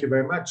do. Thank you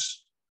very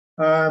much.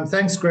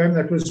 Thanks, Graham.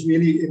 That was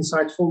really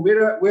insightful.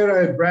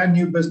 We're a brand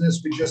new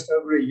business. We're just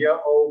over a year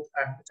old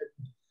and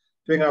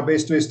doing our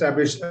best to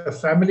establish a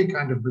family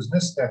kind of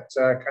business that's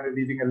kind of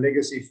leaving a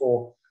legacy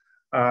for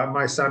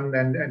my son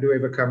and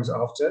whoever comes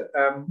after.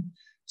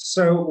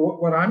 So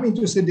what I'm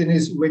interested in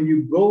is when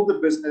you build the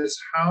business,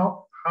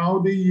 how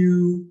do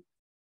you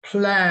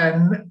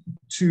plan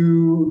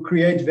to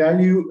create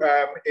value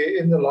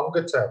in the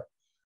longer term?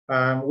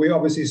 We're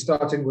obviously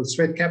starting with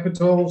sweat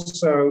capital,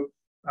 so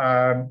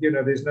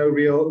there's no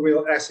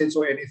real assets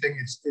or anything.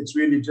 It's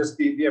really just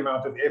the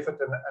amount of effort,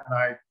 and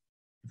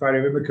if I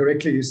remember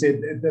correctly, you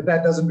said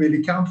that doesn't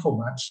really count for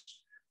much.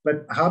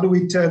 But how do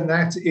we turn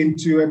that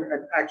into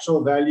an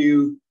actual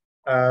value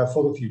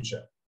for the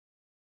future?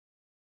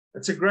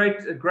 That's a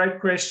great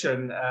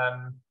question.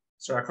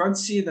 Sorry, I can't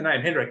see the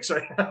name, Hendrik.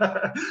 Sorry.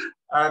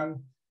 And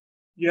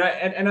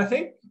I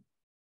think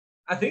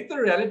the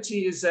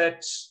reality is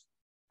that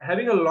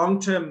having a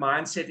long-term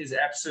mindset is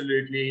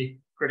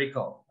absolutely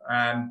critical.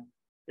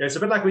 It's a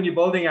bit like when you're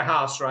building a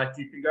house, right?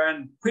 You can go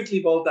and quickly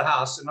build the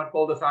house and not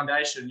build the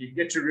foundation. You can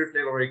get to roof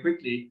level very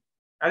quickly.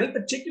 I think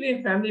particularly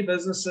in family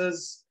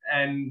businesses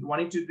and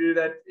wanting to do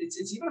that,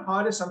 it's even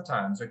harder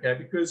sometimes, okay?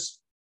 Because,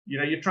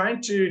 you're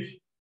trying to,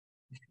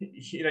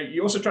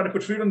 you're also trying to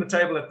put food on the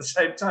table at the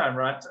same time,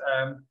 right?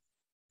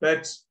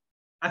 But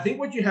I think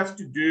what you have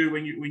to do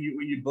when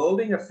you're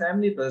building a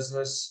family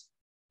business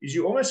is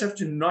you almost have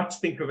to not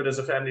think of it as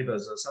a family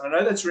business. And I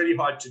know that's really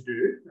hard to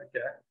do,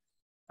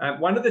 okay?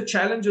 One of the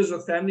challenges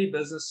with family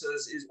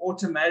businesses is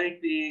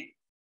automatically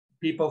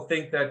people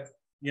think that,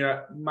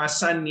 my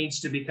son needs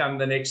to become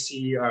the next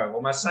CEO,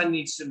 or my son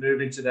needs to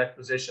move into that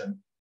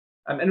position.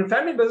 And in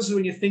family businesses,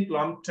 when you think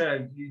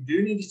long-term, you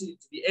do need to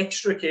be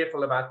extra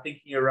careful about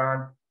thinking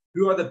around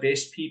who are the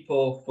best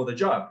people for the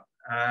job.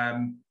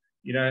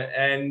 You know,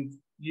 and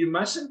you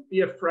mustn't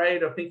be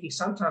afraid of thinking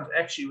sometimes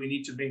actually we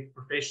need to bring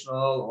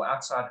professional or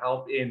outside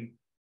help in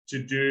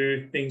to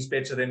do things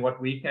better than what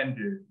we can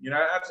do. You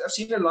know, I've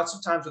seen it lots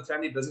of times with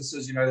family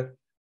businesses. You know,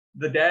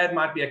 the dad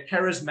might be a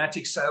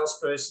charismatic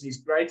salesperson. He's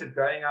great at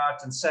going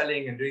out and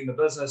selling and doing the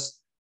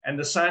business. And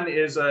the son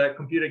is a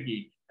computer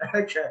geek.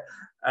 Okay.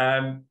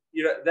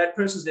 You know, that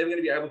person's never going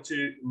to be able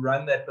to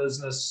run that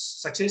business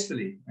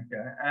successfully.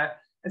 Okay.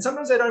 And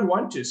sometimes they don't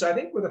want to. So I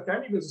think with a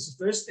family business,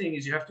 the first thing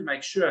is you have to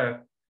make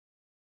sure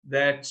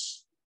that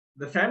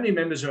the family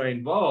members who are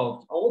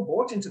involved are all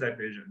bought into that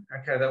vision.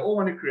 Okay, they all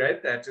want to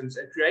create that, and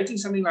creating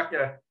something like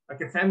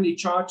a family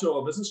charter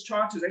or business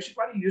charter is actually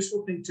quite a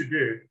useful thing to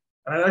do.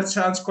 And I know it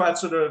sounds quite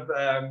sort of,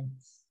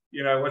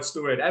 you know, what's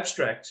the word,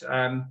 abstract.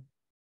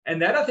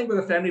 And that I think with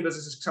a family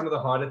business is some of the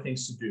harder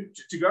things to do.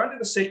 To go into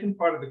the second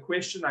part of the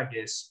question, I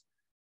guess,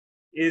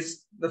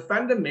 is the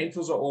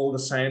fundamentals are all the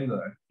same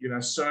though. You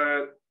know,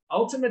 so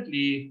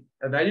ultimately,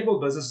 a valuable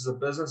business is a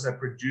business that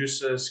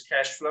produces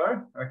cash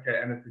flow, okay,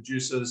 and it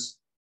produces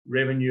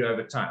revenue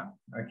over time,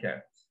 okay.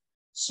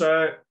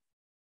 So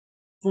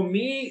for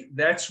me,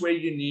 that's where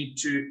you need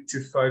to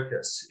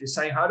focus, is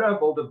saying, how do I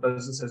build a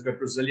business that's got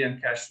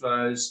resilient cash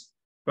flows,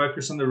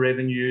 focus on the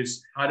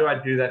revenues? How do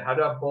I do that? How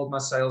do I build my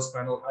sales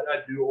funnel? How do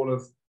I do all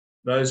of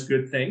those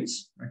good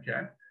things,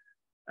 okay?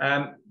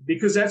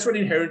 Because that's what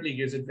inherently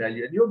gives it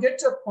value. And you'll get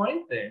to a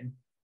point then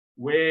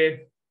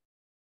where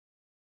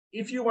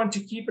if you want to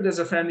keep it as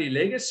a family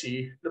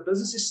legacy, the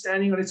business is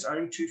standing on its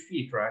own 2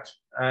 feet, right?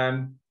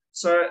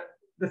 So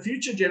the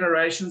future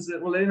generations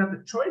that will then have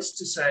the choice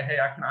to say, hey,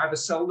 I can either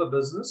sell the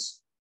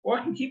business or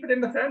I can keep it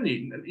in the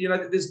family. You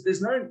know,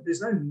 there's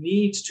no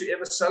need to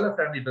ever sell a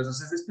family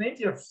business. There's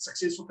plenty of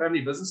successful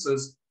family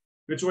businesses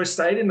which always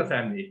stayed in the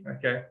family,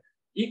 okay?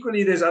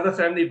 Equally, there's other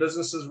family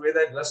businesses where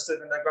they've listed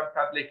and they've gone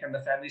public and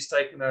the family's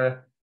taken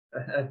a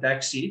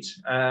back seat.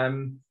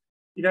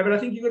 You know, but I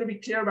think you've got to be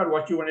clear about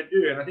what you want to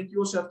do. And I think you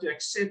also have to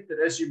accept that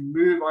as you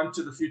move on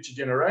to the future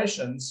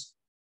generations,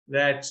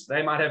 that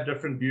they might have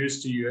different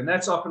views to you. And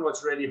that's often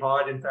what's really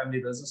hard in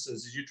family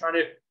businesses, is you're trying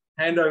to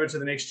hand over to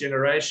the next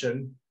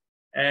generation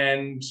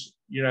and,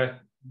 you know,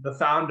 the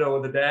founder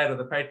or the dad or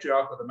the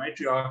patriarch or the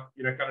matriarch,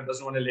 you know, kind of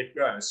doesn't want to let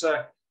go.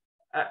 So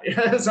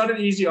it's not an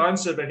easy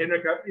answer, but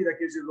Henrik, hopefully that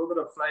gives you a little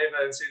bit of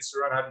flavor and sense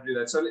around how to do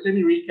that. So let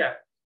me recap.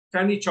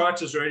 Family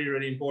charter is really,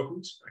 really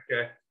important.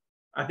 Okay.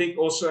 I think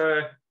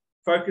also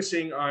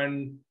focusing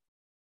on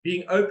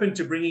being open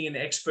to bringing in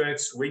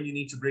experts when you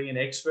need to bring in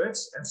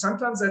experts. And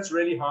sometimes that's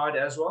really hard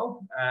as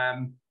well,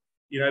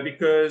 you know,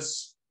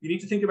 because you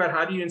need to think about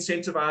how do you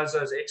incentivize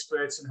those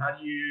experts and how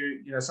do you,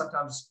 you know,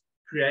 sometimes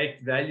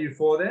create value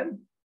for them.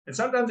 And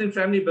sometimes in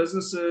family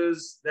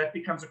businesses, that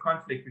becomes a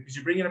conflict because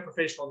you bring in a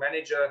professional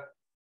manager,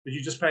 but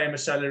you just pay him a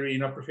salary,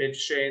 you're not prepared to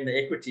share in the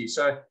equity.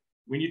 So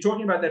when you're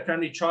talking about that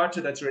family charter,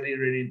 that's really,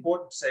 really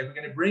important to say, if we're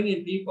going to bring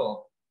in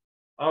people,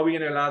 are we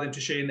going to allow them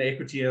to share in the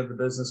equity of the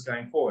business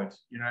going forward?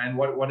 You know, and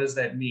what does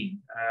that mean?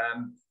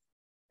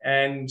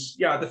 And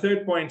yeah, the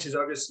third point is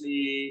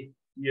obviously,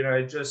 you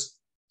know, just,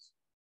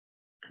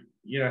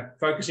 you know,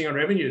 focusing on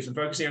revenues and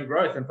focusing on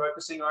growth and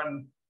focusing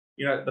on,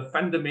 you know, the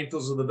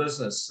fundamentals of the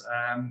business.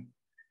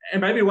 And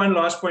maybe one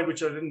last point,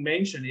 which I didn't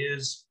mention,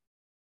 is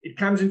it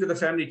comes into the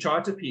family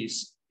charter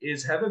piece,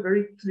 is have a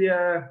very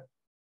clear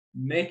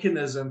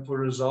mechanism for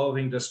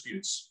resolving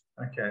disputes.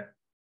 Okay.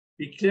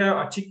 Be clear,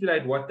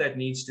 articulate what that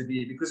needs to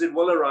be, because it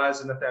will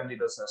arise in the family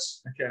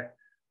business. Okay.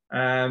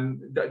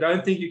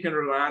 Don't think you can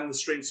rely on the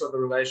strengths of the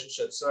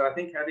relationship. So I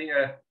think having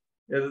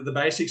the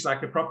basics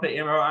like a proper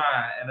MOI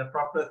and a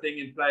proper thing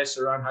in place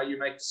around how you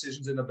make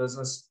decisions in a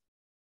business,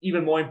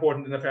 even more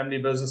important in a family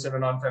business and a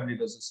non-family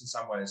business in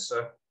some ways.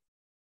 So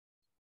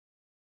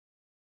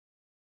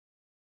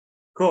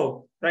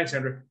cool. Thanks,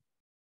 Andrew.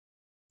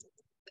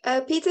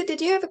 Peter,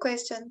 did you have a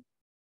question?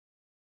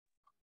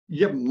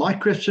 Yeah, my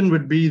question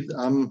would be,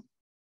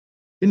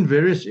 in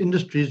various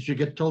industries, you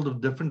get told of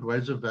different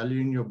ways of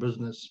valuing your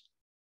business.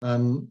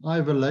 I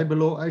have a labor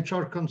law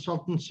HR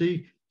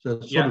consultancy, so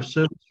it's sort of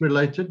service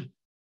related.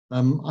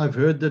 I've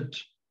heard that,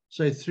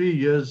 say, 3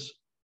 years,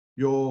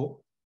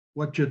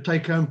 what your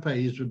take-home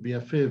pay is would be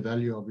a fair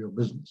value of your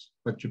business,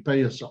 but you pay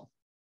yourself.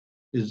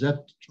 Is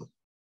that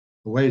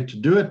a way to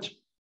do it?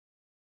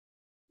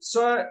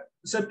 So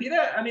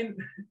Peter, I mean,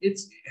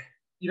 it's,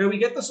 you know, we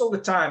get this all the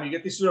time. You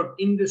get this sort of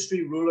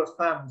industry rule of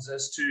thumbs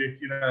as to,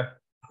 you know,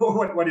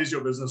 what is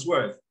your business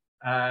worth?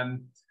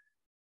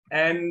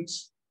 And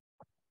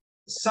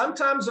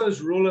sometimes those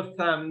rule of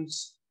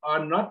thumbs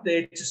are not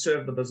there to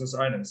serve the business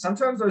owner.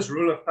 Sometimes those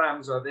rule of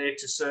thumbs are there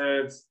to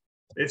serve,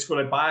 let's call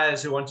it,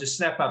 buyers who want to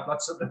snap up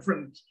lots of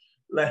different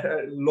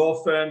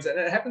law firms. And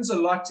it happens a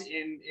lot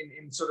in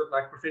sort of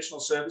like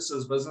professional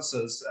services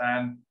businesses.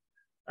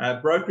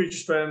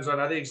 Brokerage firms are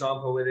another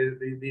example where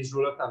these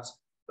rule of thumbs.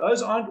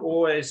 Those aren't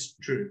always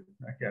true,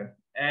 okay?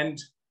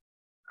 And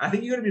I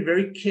think you've got to be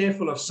very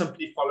careful of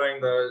simply following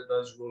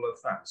those rule of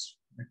thumbs,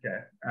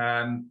 okay?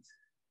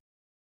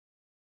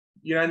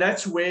 and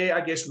that's where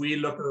I guess we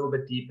look a little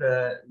bit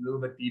deeper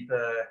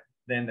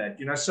than that.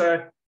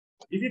 So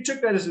if you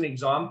took that as an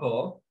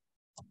example,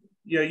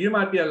 you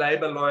might be a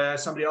labor lawyer,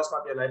 somebody else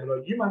might be a labor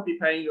lawyer. You might be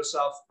paying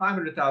yourself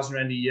 500,000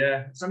 Rand a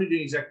year. Somebody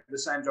doing exactly the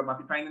same job might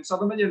be paying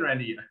themselves R1 million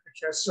a year.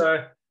 Okay,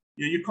 so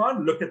you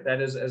can't look at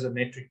that as a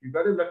metric. You've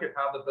got to look at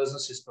how the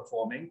business is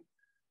performing.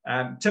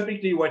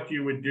 Typically, what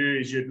you would do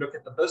is you'd look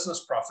at the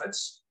business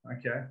profits,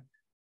 okay,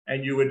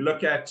 and you would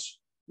look at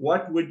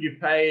what would you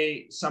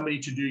pay somebody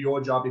to do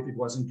your job if it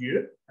wasn't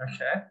you,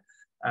 okay,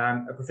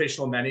 a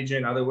professional manager,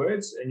 in other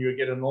words, and you would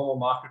get a normal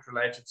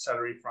market-related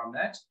salary from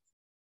that.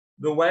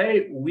 The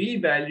way we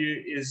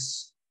value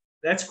is,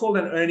 that's called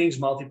an earnings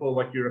multiple.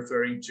 What you're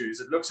referring to is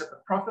it looks at the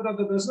profit of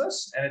the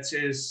business and it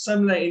says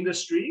similar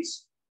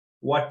industries,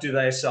 what do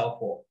they sell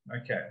for?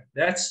 Okay,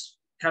 that's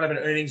kind of an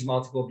earnings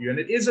multiple view. And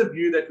it is a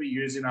view that we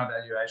use in our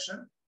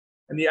valuation.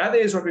 And the other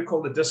is what we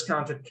call the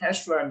discounted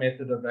cash flow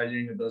method of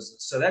valuing a business.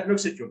 So that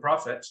looks at your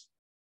profit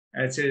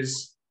and it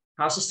says,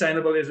 how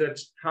sustainable is it?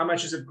 How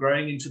much is it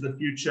growing into the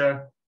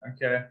future?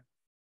 Okay.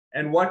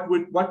 And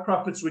what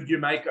profits would you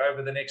make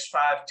over the next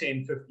 5,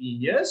 10,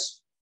 15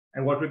 years?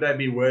 And what would they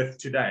be worth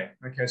today?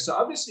 Okay, so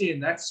obviously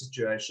in that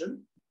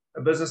situation,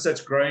 a business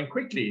that's growing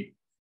quickly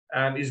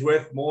is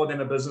worth more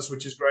than a business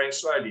which is growing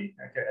slowly.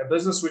 Okay, a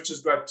business which has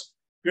got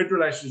good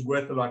relations is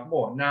worth a lot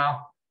more.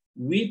 Now,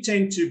 we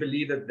tend to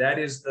believe that that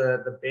is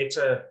the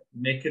better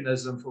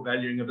mechanism for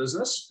valuing a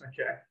business.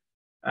 Okay,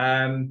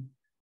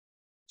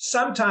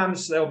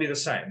 sometimes they'll be the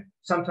same,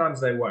 sometimes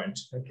they won't.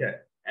 Okay.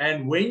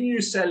 And when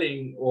you're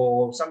selling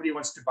or somebody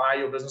wants to buy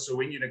your business or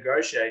when you're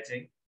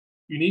negotiating,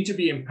 you need to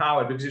be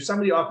empowered, because if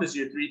somebody offers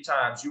you 3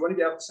 times, you want to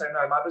be able to say,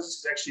 no, my business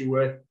is actually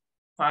worth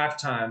 5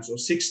 times or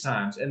 6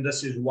 times, and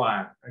this is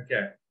why.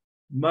 Okay.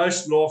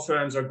 Most law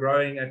firms are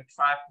growing at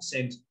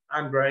 5%.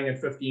 I'm growing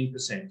at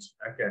 15%.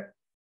 Okay.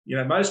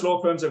 Most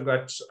law firms have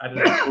got, I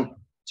don't know,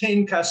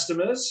 10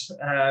 customers.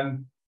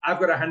 I've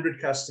got 100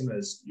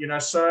 customers,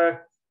 so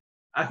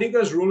I think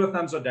those rule of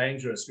thumbs are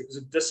dangerous because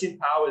it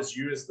disempowers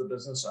you as the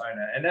business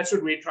owner. And that's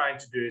what we're trying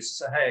to do, is to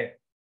say, hey,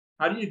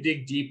 how do you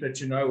dig deeper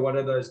to know what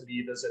are those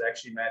levers that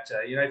actually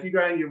matter? If you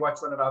go and you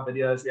watch one of our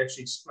videos, we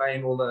actually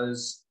explain all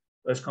those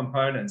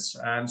components.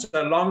 So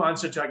a long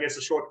answer to, I guess,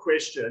 a short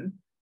question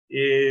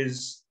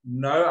is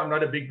no, I'm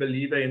not a big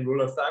believer in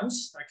rule of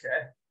thumbs.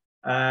 Okay.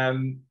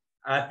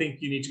 I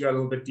think you need to go a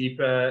little bit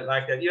deeper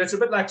like that. It's a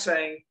bit like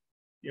saying,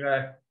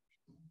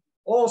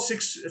 all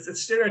 6,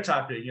 it's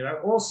stereotyping,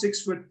 all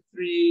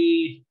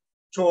 6'3"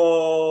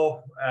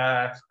 tall,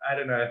 I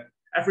don't know,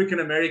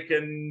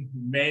 African-American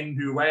men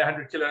who weigh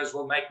 100 kilos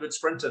will make good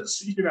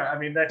sprinters. I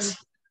mean, that's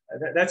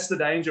the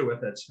danger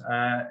with it.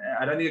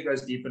 I don't think it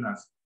goes deep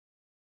enough.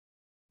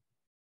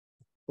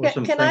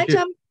 Awesome. Can I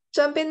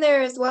jump in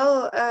there as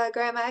well,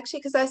 Graham, actually,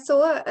 because I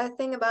saw a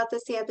thing about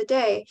this the other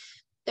day.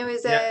 There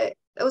was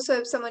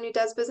also someone who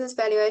does business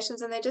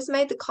valuations, and they just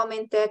made the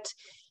comment that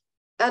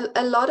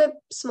a lot of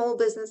small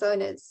business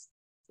owners,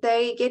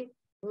 they get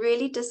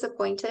really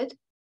disappointed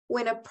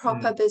when a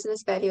proper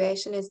business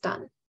valuation is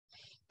done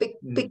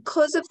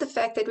because of the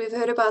fact that we've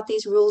heard about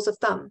these rules of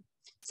thumb.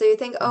 So you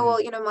think, oh,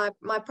 well,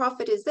 my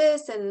profit is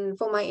this, and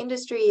for my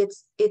industry,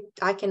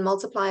 I can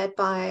multiply it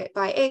by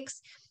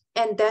X,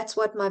 and that's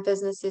what my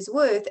business is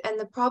worth. And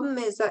the problem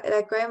is that,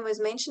 like Graham was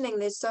mentioning,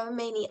 there's so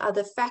many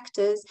other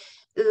factors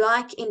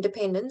like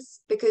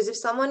independence, because if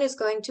someone is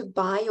going to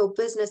buy your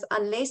business,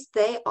 unless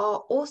they are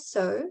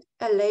also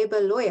a labor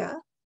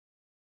lawyer,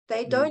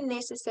 they don't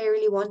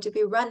necessarily want to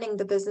be running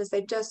the business.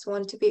 They just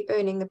want to be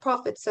earning the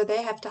profit. So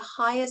they have to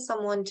hire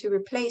someone to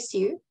replace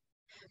you.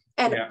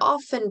 And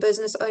often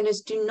business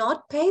owners do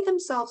not pay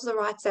themselves the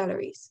right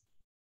salaries.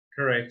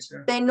 Correct.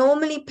 Yeah. They're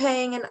normally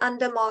paying an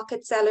under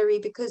market salary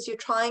because you're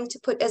trying to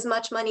put as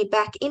much money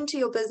back into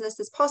your business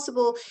as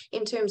possible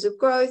in terms of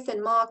growth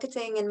and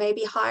marketing and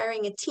maybe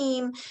hiring a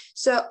team.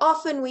 So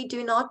often we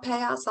do not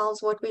pay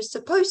ourselves what we're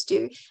supposed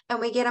to, and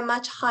we get a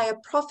much higher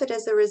profit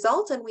as a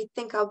result, and we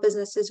think our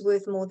business is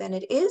worth more than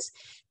it is.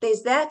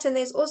 There's that. And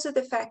there's also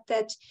the fact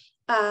that,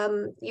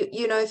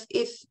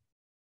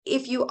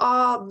 if you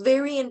are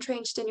very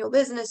entrenched in your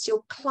business,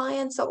 your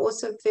clients are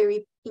also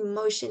very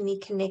emotionally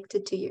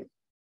connected to you.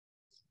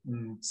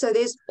 So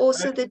there's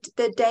also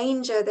the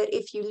danger that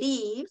if you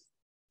leave,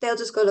 they'll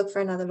just go look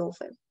for another law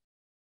firm.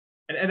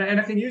 And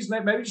I can use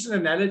maybe just an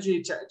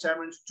analogy,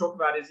 Cameron, to talk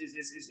about is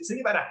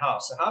thinking about a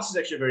house. A house is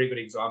actually a very good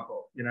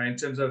example, in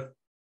terms of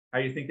how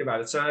you think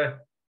about it. So,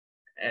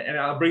 and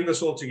I'll bring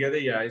this all together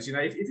here, is,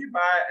 if you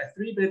buy a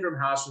 3-bedroom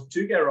house with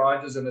 2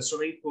 garages and a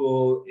swimming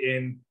pool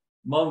in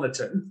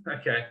Milnerton,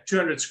 okay,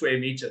 200 square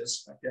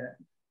meters, okay,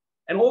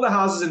 and all the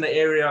houses in the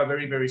area are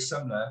very, very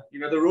similar.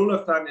 The rule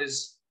of thumb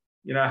is,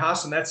 a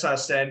house on that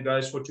size stand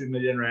goes for 2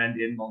 million Rand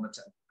in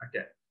Milnerton.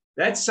 Okay.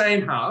 That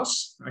same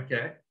house,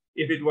 okay,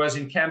 if it was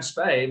in Camps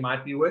Bay,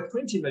 might be worth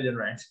 20 million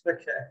Rand.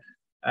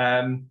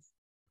 Okay.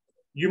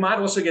 You might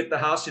also get the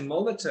house in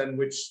Milnerton,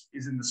 which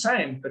isn't the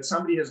same, but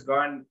somebody has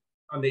gone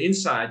on the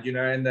inside,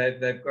 and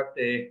they've got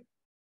their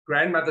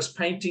grandmother's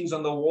paintings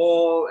on the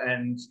wall,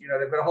 and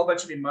they've got a whole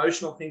bunch of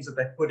emotional things that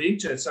they put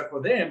into it. So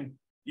for them,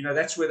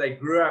 that's where they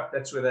grew up,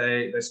 that's where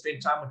they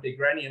spend time with their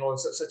granny and all.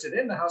 So to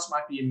them, the house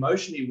might be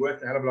emotionally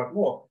worth a hell of a lot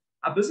more.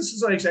 Our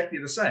businesses are exactly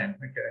the same.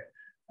 Okay.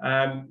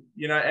 And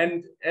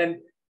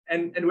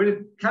when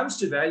it comes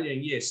to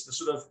valuing, yes, the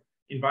sort of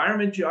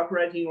environment you're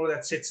operating, all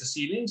that sets a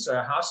ceiling. So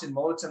a house in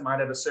Milnerton might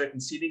have a certain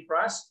ceiling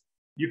price.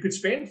 You could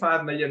spend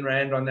 5 million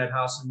rand on that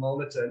house in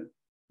Milnerton.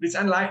 It's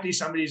unlikely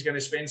somebody's going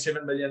to spend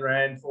 7 million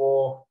rand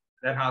for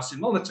that house in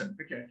Milnerton.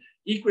 Okay.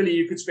 Equally,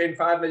 you could spend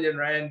 5 million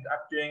rand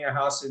up doing a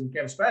house in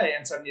Camps Bay,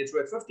 and suddenly it's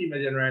worth 50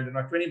 million rand and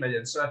not 20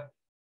 million. So,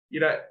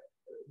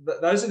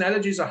 those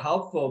analogies are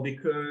helpful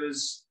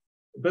because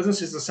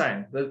business is the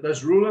same.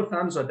 Those rule of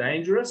thumbs are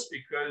dangerous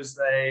because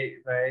they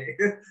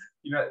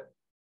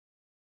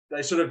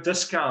they sort of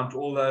discount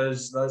all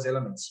those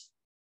elements.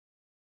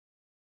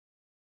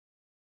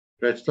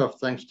 Great stuff.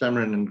 Thanks,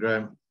 Tamarin and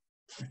Graham.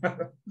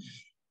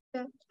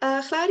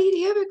 Claudia, do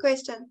you have a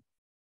question?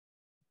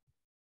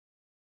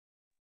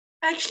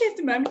 Actually, at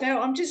the moment, no,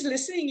 I'm just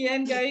listening here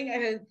and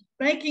going,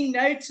 making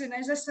notes. And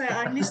as I say,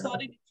 I only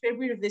started in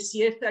February of this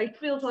year, so it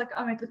feels like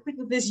I'm at the foot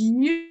of this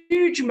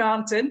huge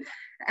mountain,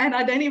 and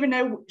I don't even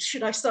know,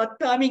 should I start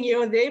climbing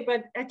here or there,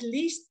 but at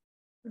least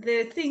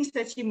the things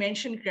that you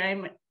mentioned,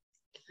 Graham,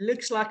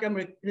 looks like I'm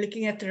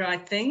looking at the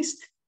right things.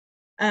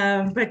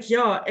 But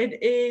yeah,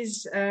 it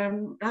is,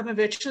 I'm a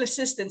virtual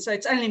assistant, so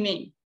it's only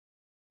me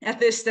at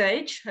this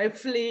stage.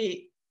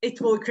 Hopefully it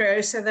will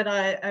grow so that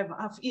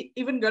I've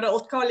even got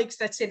old colleagues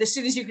that said, as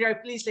soon as you grow,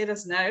 please let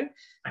us know.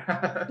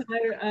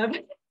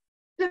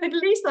 So at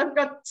least I've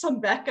got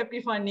some backup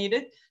if I need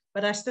it,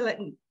 but I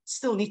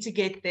still need to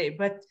get there.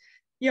 But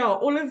yeah,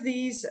 all of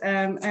these,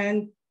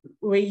 and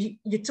where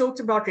you talked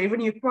about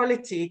revenue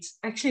quality, it's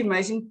actually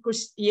amazing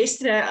because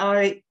yesterday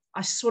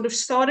I sort of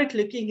started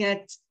looking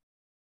at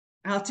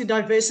how to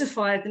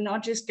diversify it and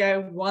not just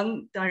go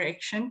one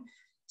direction.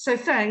 So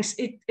thanks.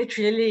 It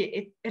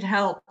really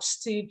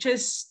helps to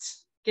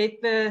just get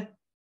the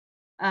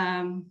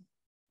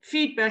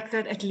feedback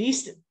that at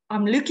least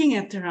I'm looking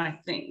at the right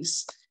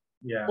things.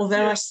 Yeah.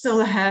 Although I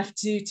still have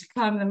to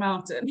climb the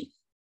mountain.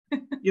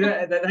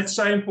 That's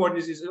so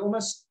important. Is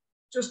almost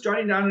just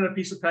jotting down on a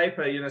piece of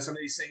paper, some of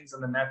these things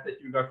on the map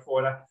that you got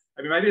forward.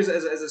 I mean, maybe as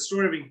a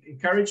story of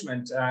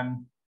encouragement,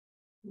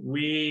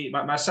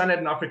 my son had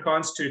an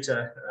Afrikaans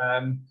tutor.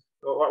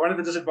 One of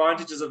the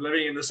disadvantages of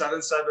living in the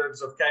southern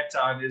suburbs of Cape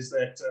Town is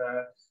that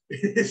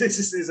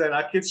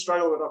our kids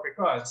struggle with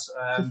Afrikaans.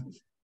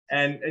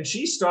 And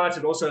she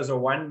started also as a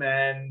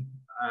one-man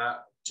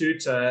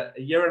tutor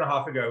a year and a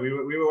half ago. We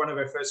were one of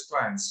her first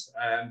clients.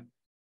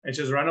 And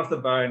she was run off the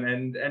bone.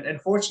 And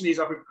fortunately, his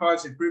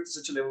Afrikaans improved to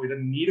such a level we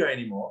didn't need her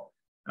anymore.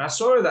 And I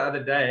saw her the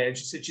other day, and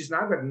she said she's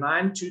now got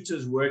 9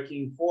 tutors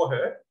working for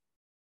her.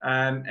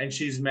 And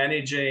she's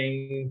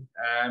managing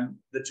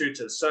the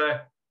tutors.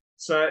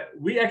 So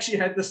we actually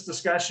had this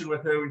discussion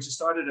with her when she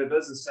started her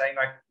business, saying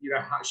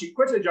how she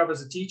quit her job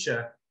as a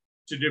teacher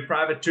to do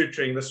private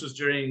tutoring. This was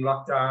during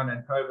lockdown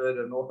and COVID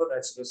and all of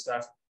that sort of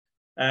stuff.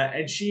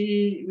 And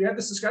we had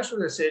this discussion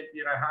with her, said,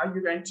 how are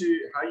you going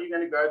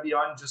to go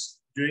beyond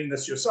just doing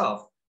this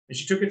yourself? And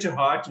she took it to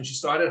heart, and she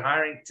started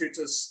hiring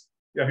tutors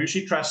who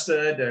she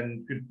trusted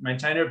and could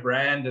maintain her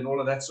brand and all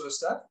of that sort of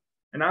stuff.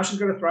 And now she's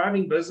got a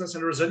thriving business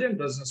and a resilient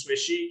business where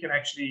she can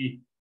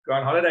actually go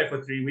on holiday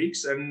for 3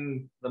 weeks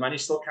and the money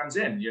still comes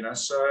in,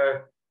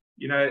 So,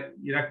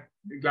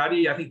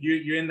 Gladys, I think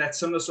you're in that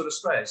similar sort of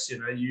space.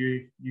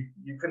 You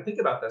can think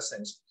about those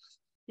things.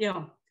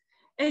 Yeah.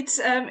 It's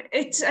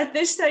at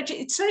this stage,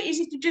 it's so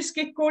easy to just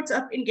get caught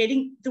up in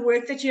getting the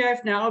work that you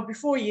have now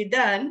before you're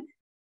done,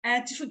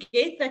 and to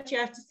forget that you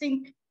have to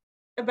think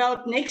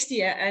about next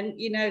year and,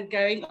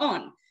 going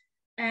on.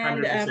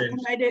 And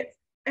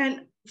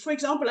for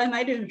example, I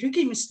made a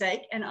rookie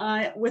mistake, and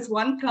with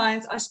one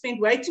client, I spent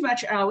way too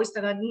much hours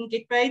that I didn't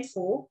get paid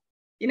for,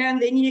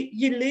 and then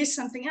you lose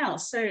something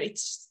else. So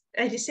it's,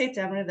 as you said,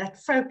 Tamara,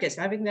 that focus,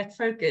 having that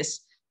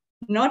focus,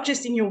 not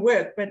just in your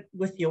work, but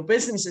with your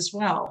business as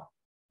well.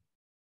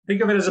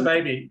 Think of it as a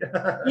baby.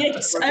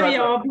 Yes,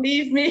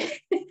 believe me,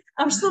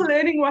 I'm still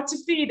learning what to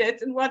feed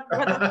it and what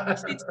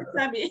to feed to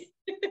tummy.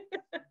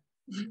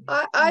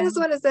 I just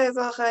want to say as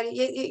well,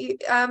 Khadi,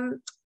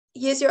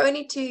 yes, you're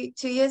only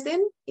two years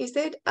in, you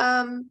said,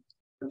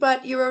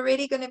 but you're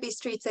already going to be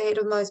streets ahead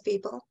of most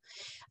people.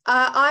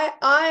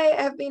 I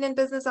have been in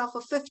business now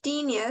for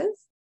 15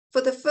 years. For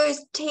the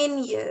first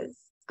 10 years,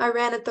 I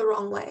ran it the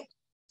wrong way.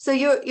 So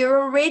you're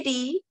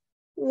already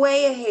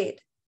way ahead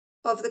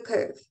of the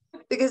curve.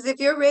 Because if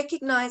you're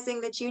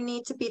recognizing that you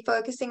need to be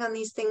focusing on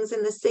these things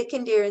in the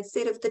second year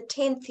instead of the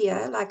 10th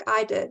year, like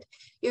I did,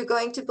 you're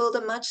going to build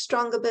a much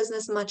stronger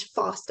business much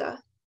faster.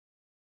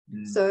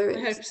 So I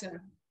hope so.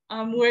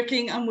 I'm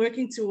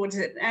working towards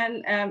it.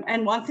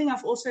 And one thing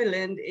I've also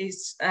learned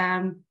is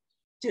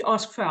to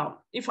ask for help.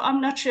 If I'm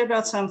not sure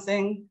about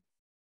something,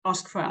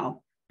 ask for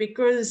help.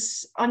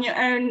 Because on your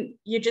own,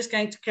 you're just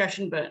going to crash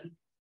and burn.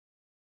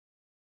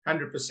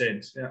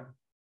 100%, yeah.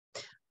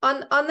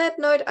 On that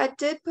note, I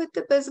did put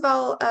the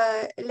Bizval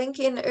link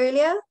in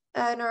earlier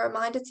and a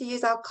reminder to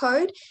use our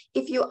code.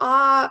 If you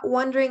are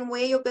wondering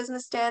where your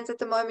business stands at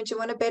the moment, you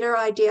want a better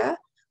idea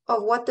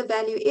of what the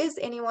value is,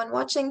 anyone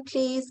watching,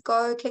 please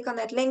go click on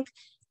that link,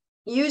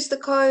 use the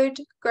code,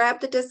 grab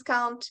the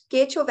discount,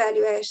 get your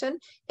valuation,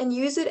 and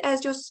use it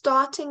as your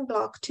starting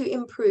block to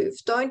improve.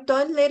 Don't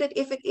let it,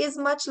 if it is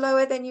much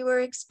lower than you were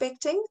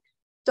expecting,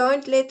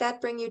 don't let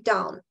that bring you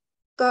down.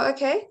 Go,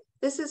 okay,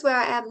 this is where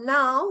I am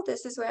now,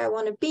 this is where I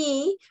want to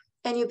be,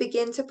 and you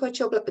begin to put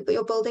your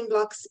building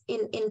blocks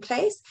in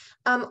place.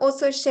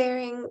 Also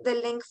sharing the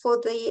link for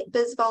the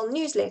Bizval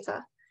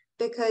newsletter,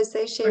 because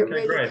they share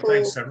really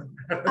cool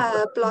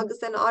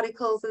blogs and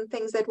articles and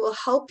things that will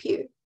help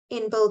you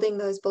in building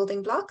those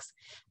building blocks.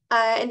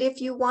 And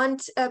if you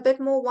want a bit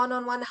more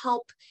one-on-one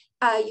help,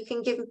 you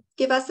can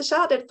give us a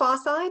shout at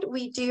Pharsyde.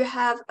 We do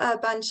have a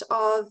bunch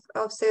of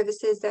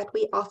services that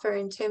we offer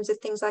in terms of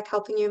things like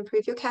helping you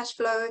improve your cash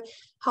flow,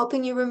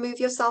 helping you remove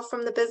yourself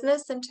from the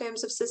business in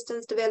terms of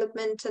systems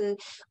development. And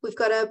we've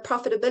got a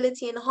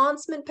profitability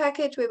enhancement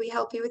package where we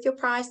help you with your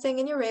pricing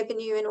and your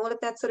revenue and all of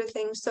that sort of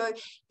thing. So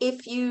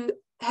if you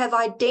have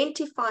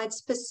identified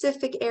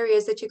specific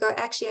areas that you go,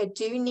 actually, I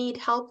do need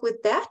help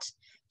with that,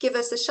 give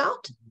us a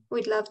shout.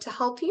 We'd love to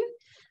help you.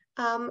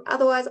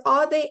 Otherwise,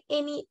 are there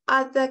any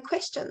other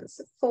questions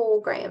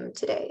for Graham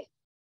today?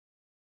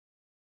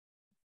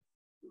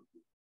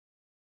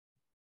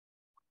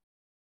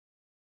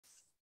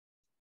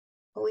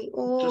 Are we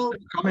all...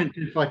 Just a comment,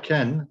 if I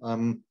can.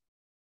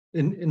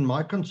 In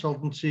my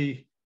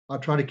consultancy, I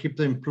try to keep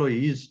the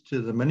employees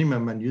to the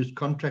minimum and use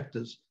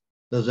contractors.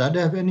 Does that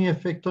have any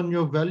effect on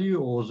your value,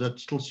 or is that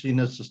still seen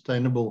as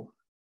sustainable?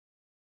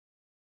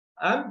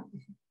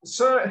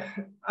 So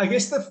I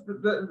guess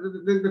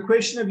the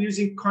question of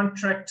using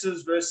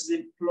contractors versus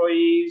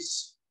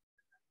employees,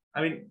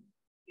 I mean,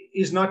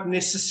 is not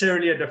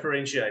necessarily a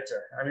differentiator.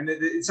 I mean,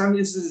 in some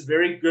instances,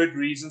 very good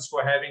reasons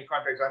for having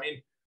contractors. I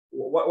mean,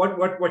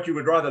 what you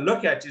would rather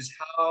look at is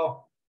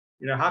how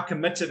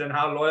committed and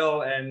how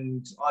loyal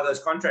and are those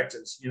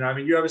contractors. I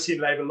mean, you ever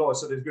seen labor law,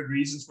 so there's good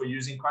reasons for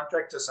using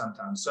contractors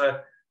sometimes. So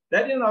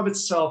that in and of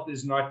itself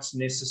is not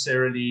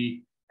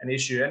necessarily an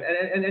issue.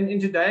 And in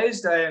today's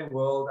day and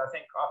world, I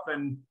think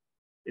often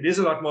it is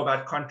a lot more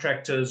about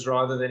contractors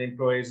rather than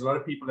employees. A lot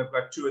of people have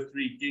got 2 or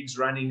 3 gigs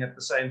running at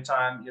the same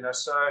time,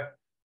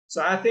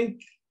 so I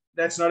think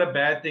that's not a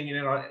bad thing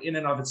in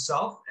and of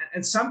itself.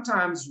 And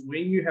sometimes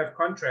when you have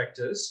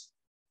contractors,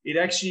 it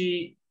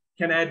actually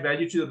can add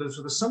value to them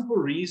for the simple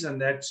reason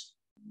that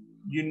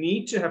you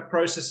need to have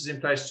processes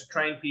in place to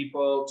train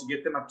people, to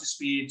get them up to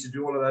speed, to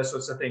do all of those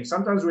sorts of things.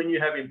 Sometimes when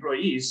you have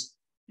employees,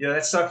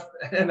 that stuff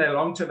in the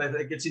long term,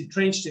 it gets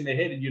entrenched in their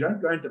head, and you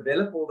don't go and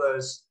develop all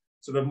those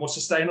sort of more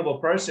sustainable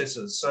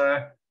processes.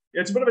 So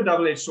it's a bit of a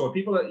double-edged sword.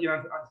 People,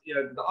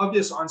 the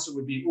obvious answer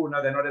would be, oh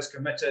no, they're not as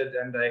committed,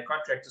 and they're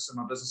contractors, so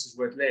my business is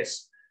worth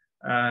less.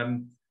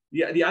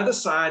 The other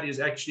side is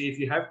actually, if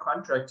you have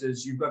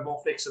contractors, you've got more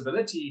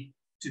flexibility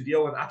to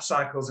deal with up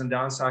cycles and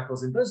down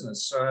cycles in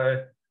business.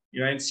 So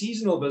in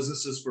seasonal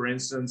businesses, for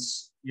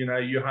instance,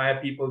 you hire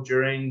people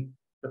during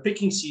the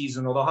picking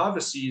season or the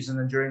harvest season,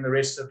 and during the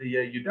rest of the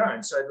year you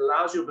don't. So it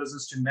allows your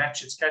business to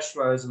match its cash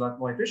flows a lot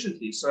more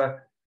efficiently. So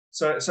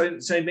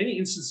in many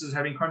instances,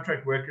 having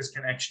contract workers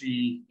can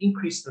actually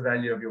increase the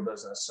value of your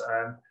business.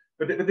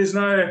 But there's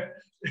no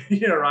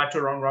right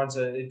or wrong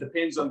answer. It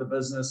depends on the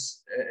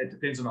business. It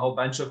depends on a whole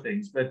bunch of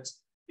things. But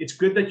it's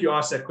good that you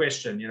ask that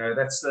question.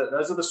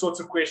 Those are the sorts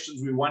of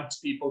questions we want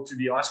people to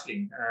be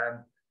asking,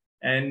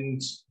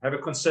 and have a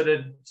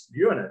considered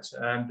view on it.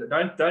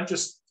 Don't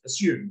just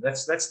assume.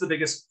 That's the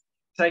biggest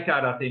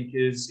takeout, I think,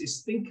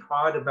 is think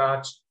hard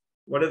about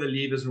what are the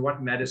levers and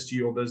what matters to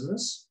your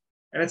business.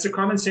 And it's a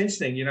common sense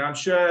thing. I'm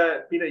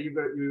sure, Peter, you've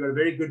got a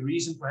very good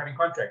reason for having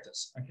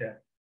contractors. Okay.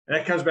 And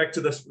that comes back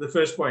to the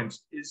first point.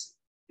 Is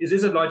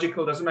it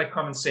logical? Does it make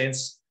common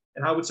sense?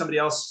 And how would somebody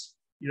else,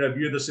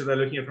 view this if they're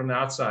looking at it from the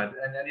outside?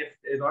 And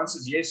if the answer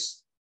is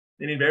yes,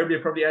 then invariably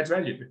it probably adds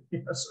value.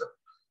 So.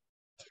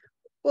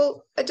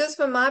 Well, just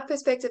from my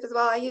perspective as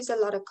well, I use a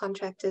lot of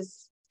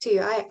contractors too.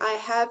 I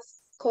have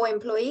core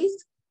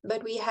employees,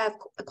 but we have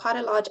quite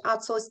a large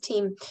outsourced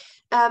team.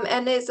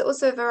 And there's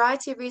also a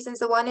variety of reasons.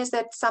 The one is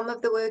that some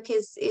of the work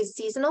is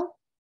seasonal.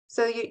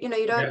 So,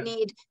 you don't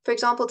need, for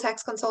example,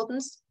 tax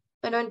consultants.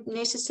 I don't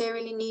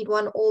necessarily need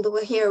one all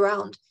the year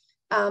round,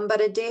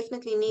 but I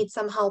definitely need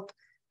some help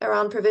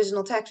around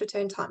provisional tax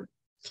return time.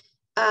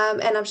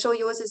 And I'm sure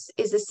yours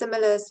is a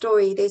similar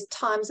story. There's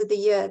times of the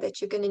year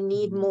that you're going to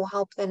need more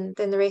help than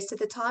the rest of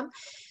the time.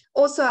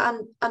 Also,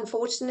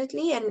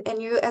 unfortunately,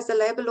 and you as a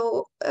labor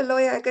law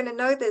lawyer are going to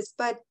know this,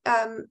 but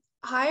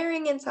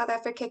hiring in South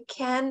Africa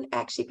can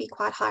actually be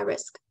quite high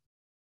risk.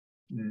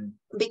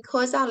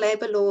 Because our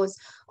labor laws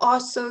are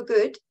so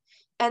good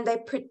and they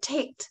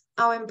protect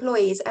our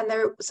employees, and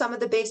they're some of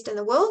the best in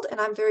the world, and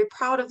I'm very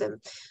proud of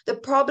them. The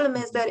problem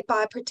is that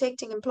by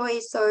protecting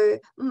employees so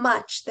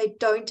much, they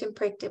don't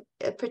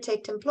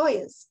protect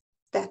employers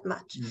that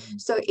much.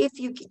 So if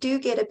you do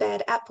get a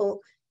bad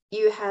apple,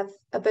 you have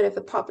a bit of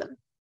a problem.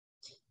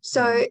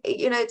 So,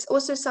 it's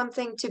also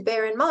something to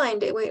bear in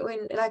mind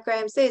when like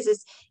Graham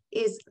says,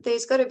 is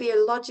there's got to be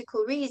a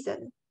logical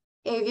reason.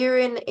 If you're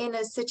in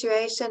a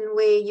situation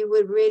where you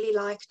would really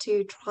like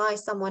to try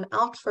someone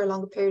out for a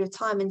longer period of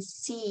time and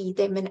see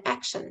them in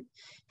action,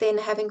 then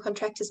having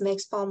contractors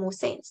makes far more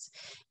sense.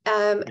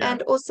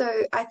 And also,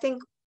 I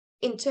think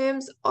in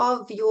terms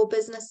of your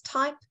business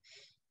type,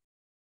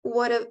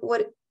 what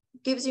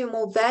gives you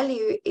more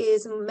value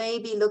is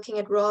maybe looking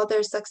at rather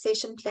a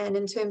succession plan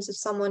in terms of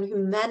someone who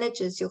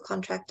manages your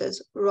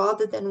contractors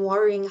rather than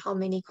worrying how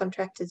many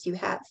contractors you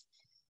have.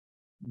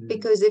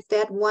 Because if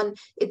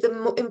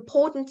the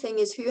important thing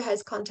is who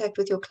has contact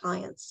with your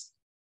clients.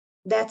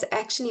 That's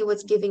actually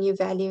what's giving you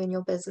value in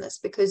your business,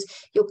 because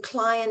your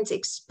client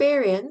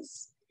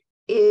experience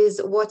is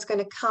what's going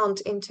to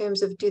count in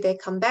terms of, do they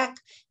come back?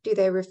 Do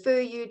they refer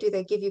you? Do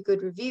they give you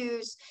good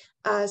reviews?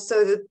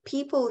 So the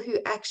people who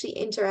actually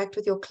interact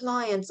with your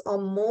clients are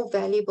more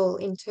valuable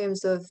in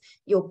terms of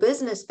your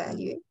business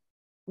value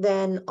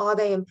than are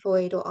they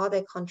employed or are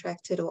they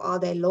contracted or are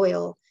they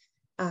loyal.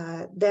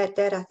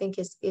 That I think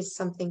is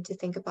something to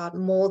think about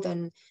more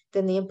than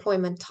the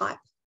employment type.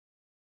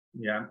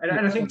 Yeah,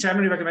 and I think,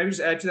 Tamara, if I can maybe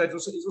just add to that,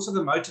 is also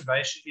the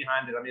motivation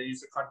behind it. I mean, I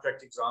use the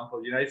contract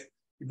example. If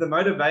the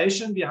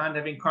motivation behind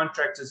having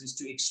contractors is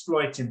to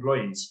exploit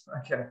employees,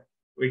 okay,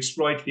 we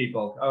exploit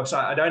people. Oh, so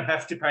I don't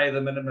have to pay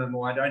the minimum,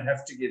 or I don't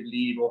have to give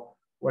leave, or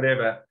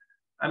whatever.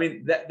 I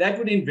mean, that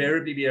would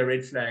invariably be a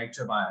red flag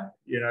to buy.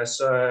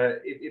 So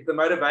if the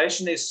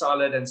motivation is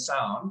solid and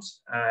sound,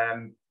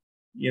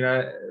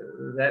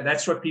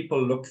 that's what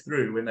people look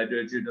through when they do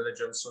a due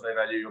diligence or they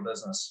value your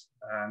business.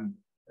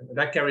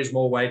 That carries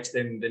more weight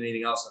than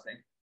anything else, I think.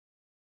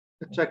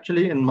 It's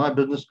actually, in my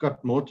business,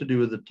 got more to do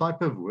with the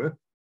type of work.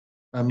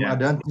 I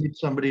don't need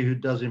somebody who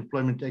does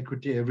employment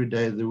equity every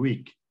day of the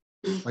week.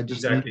 I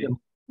just need them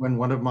when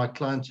one of my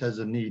clients has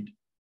a need.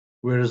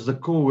 Whereas the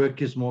core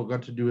work is more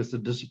got to do with the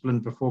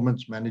discipline,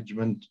 performance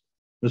management,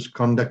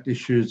 misconduct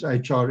issues,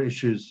 HR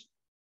issues.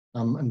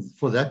 And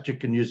for that, you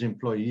can use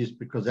employees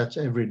because that's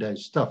everyday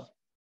stuff.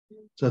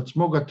 So it's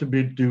more got to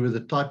do with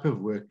the type of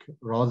work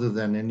rather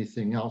than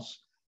anything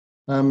else.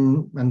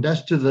 And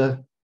as to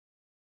the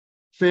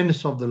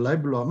fairness of the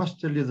labor law, I must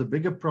tell you the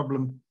bigger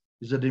problem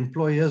is that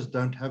employers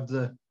don't have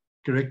the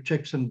correct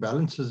checks and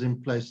balances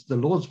in place. The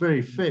law's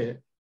very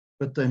fair,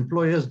 but the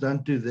employers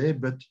don't do their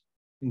bit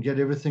and get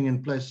everything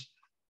in place.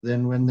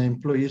 Then when the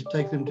employees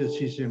take them to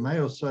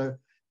CCMA or so,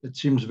 it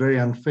seems very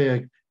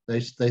unfair. They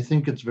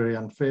think it's very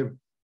unfair.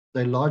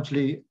 They're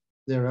largely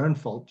their own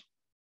fault.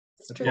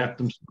 It's true.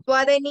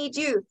 Why they need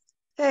you.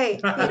 Hey,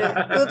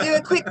 Peter, we'll do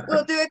a quick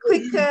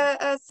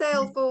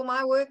sale for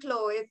my work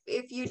law.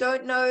 If you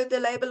don't know the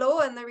labor law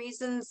and the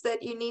reasons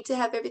that you need to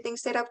have everything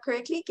set up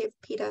correctly, give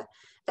Peter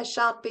a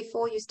shout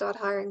before you start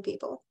hiring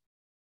people.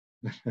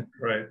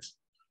 Right.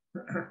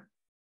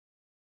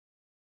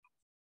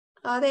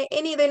 Are there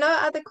no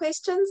other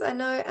questions? I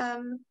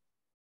know.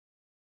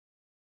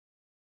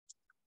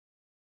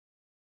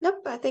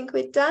 Nope, I think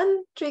we're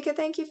done. Trika,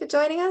 thank you for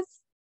joining us.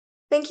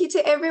 Thank you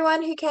to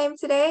everyone who came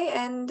today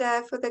and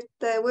for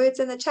the words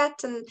in the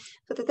chat and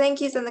for the thank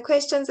yous and the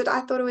questions. That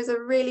I thought it was a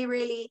really,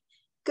 really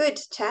good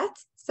chat.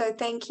 So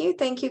thank you.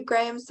 Thank you,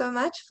 Graham, so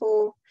much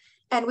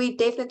and we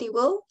definitely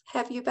will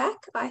have you back,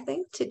 I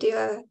think, to do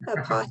a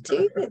part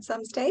 2 at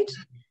some stage.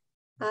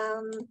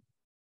 So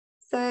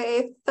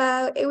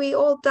if we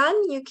all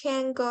done, you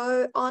can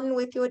go on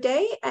with your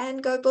day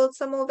and go build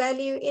some more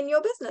value in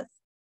your business.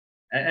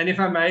 And if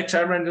I may,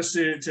 Cameron, just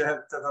to have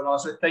the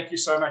last word, thank you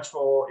so much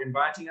for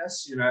inviting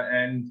us.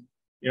 I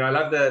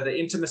love the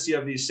intimacy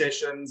of these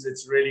sessions.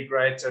 It's really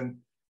great. And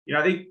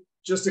I think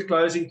just a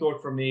closing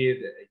thought from me,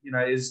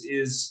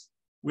 is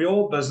we're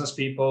all business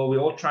people. We're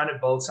all trying to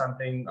build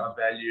something of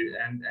value,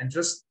 and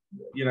just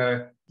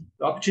the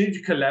opportunity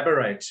to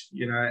collaborate,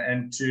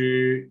 and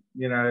to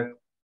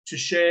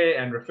share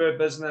and refer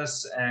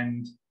business,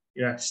 and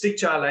stick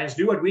to our lanes,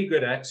 do what we're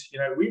good at.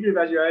 We do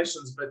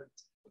valuations, but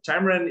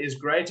Tamron is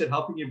great at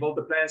helping you build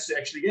the plans to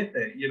actually get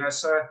there.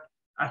 So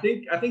I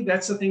think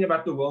that's the thing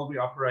about the world we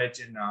operate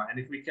in now. And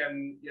if we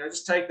can,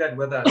 just take that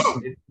with us,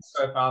 it's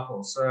so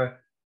powerful. So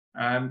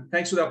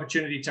thanks for the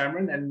opportunity,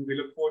 Tamron, and we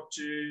look forward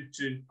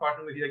to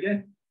partnering with you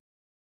again.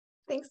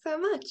 Thanks so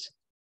much.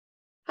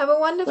 Have a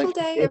wonderful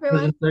day,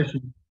 everyone.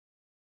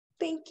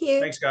 Thank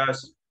you. Thanks,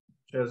 guys.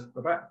 Cheers.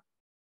 Bye-bye.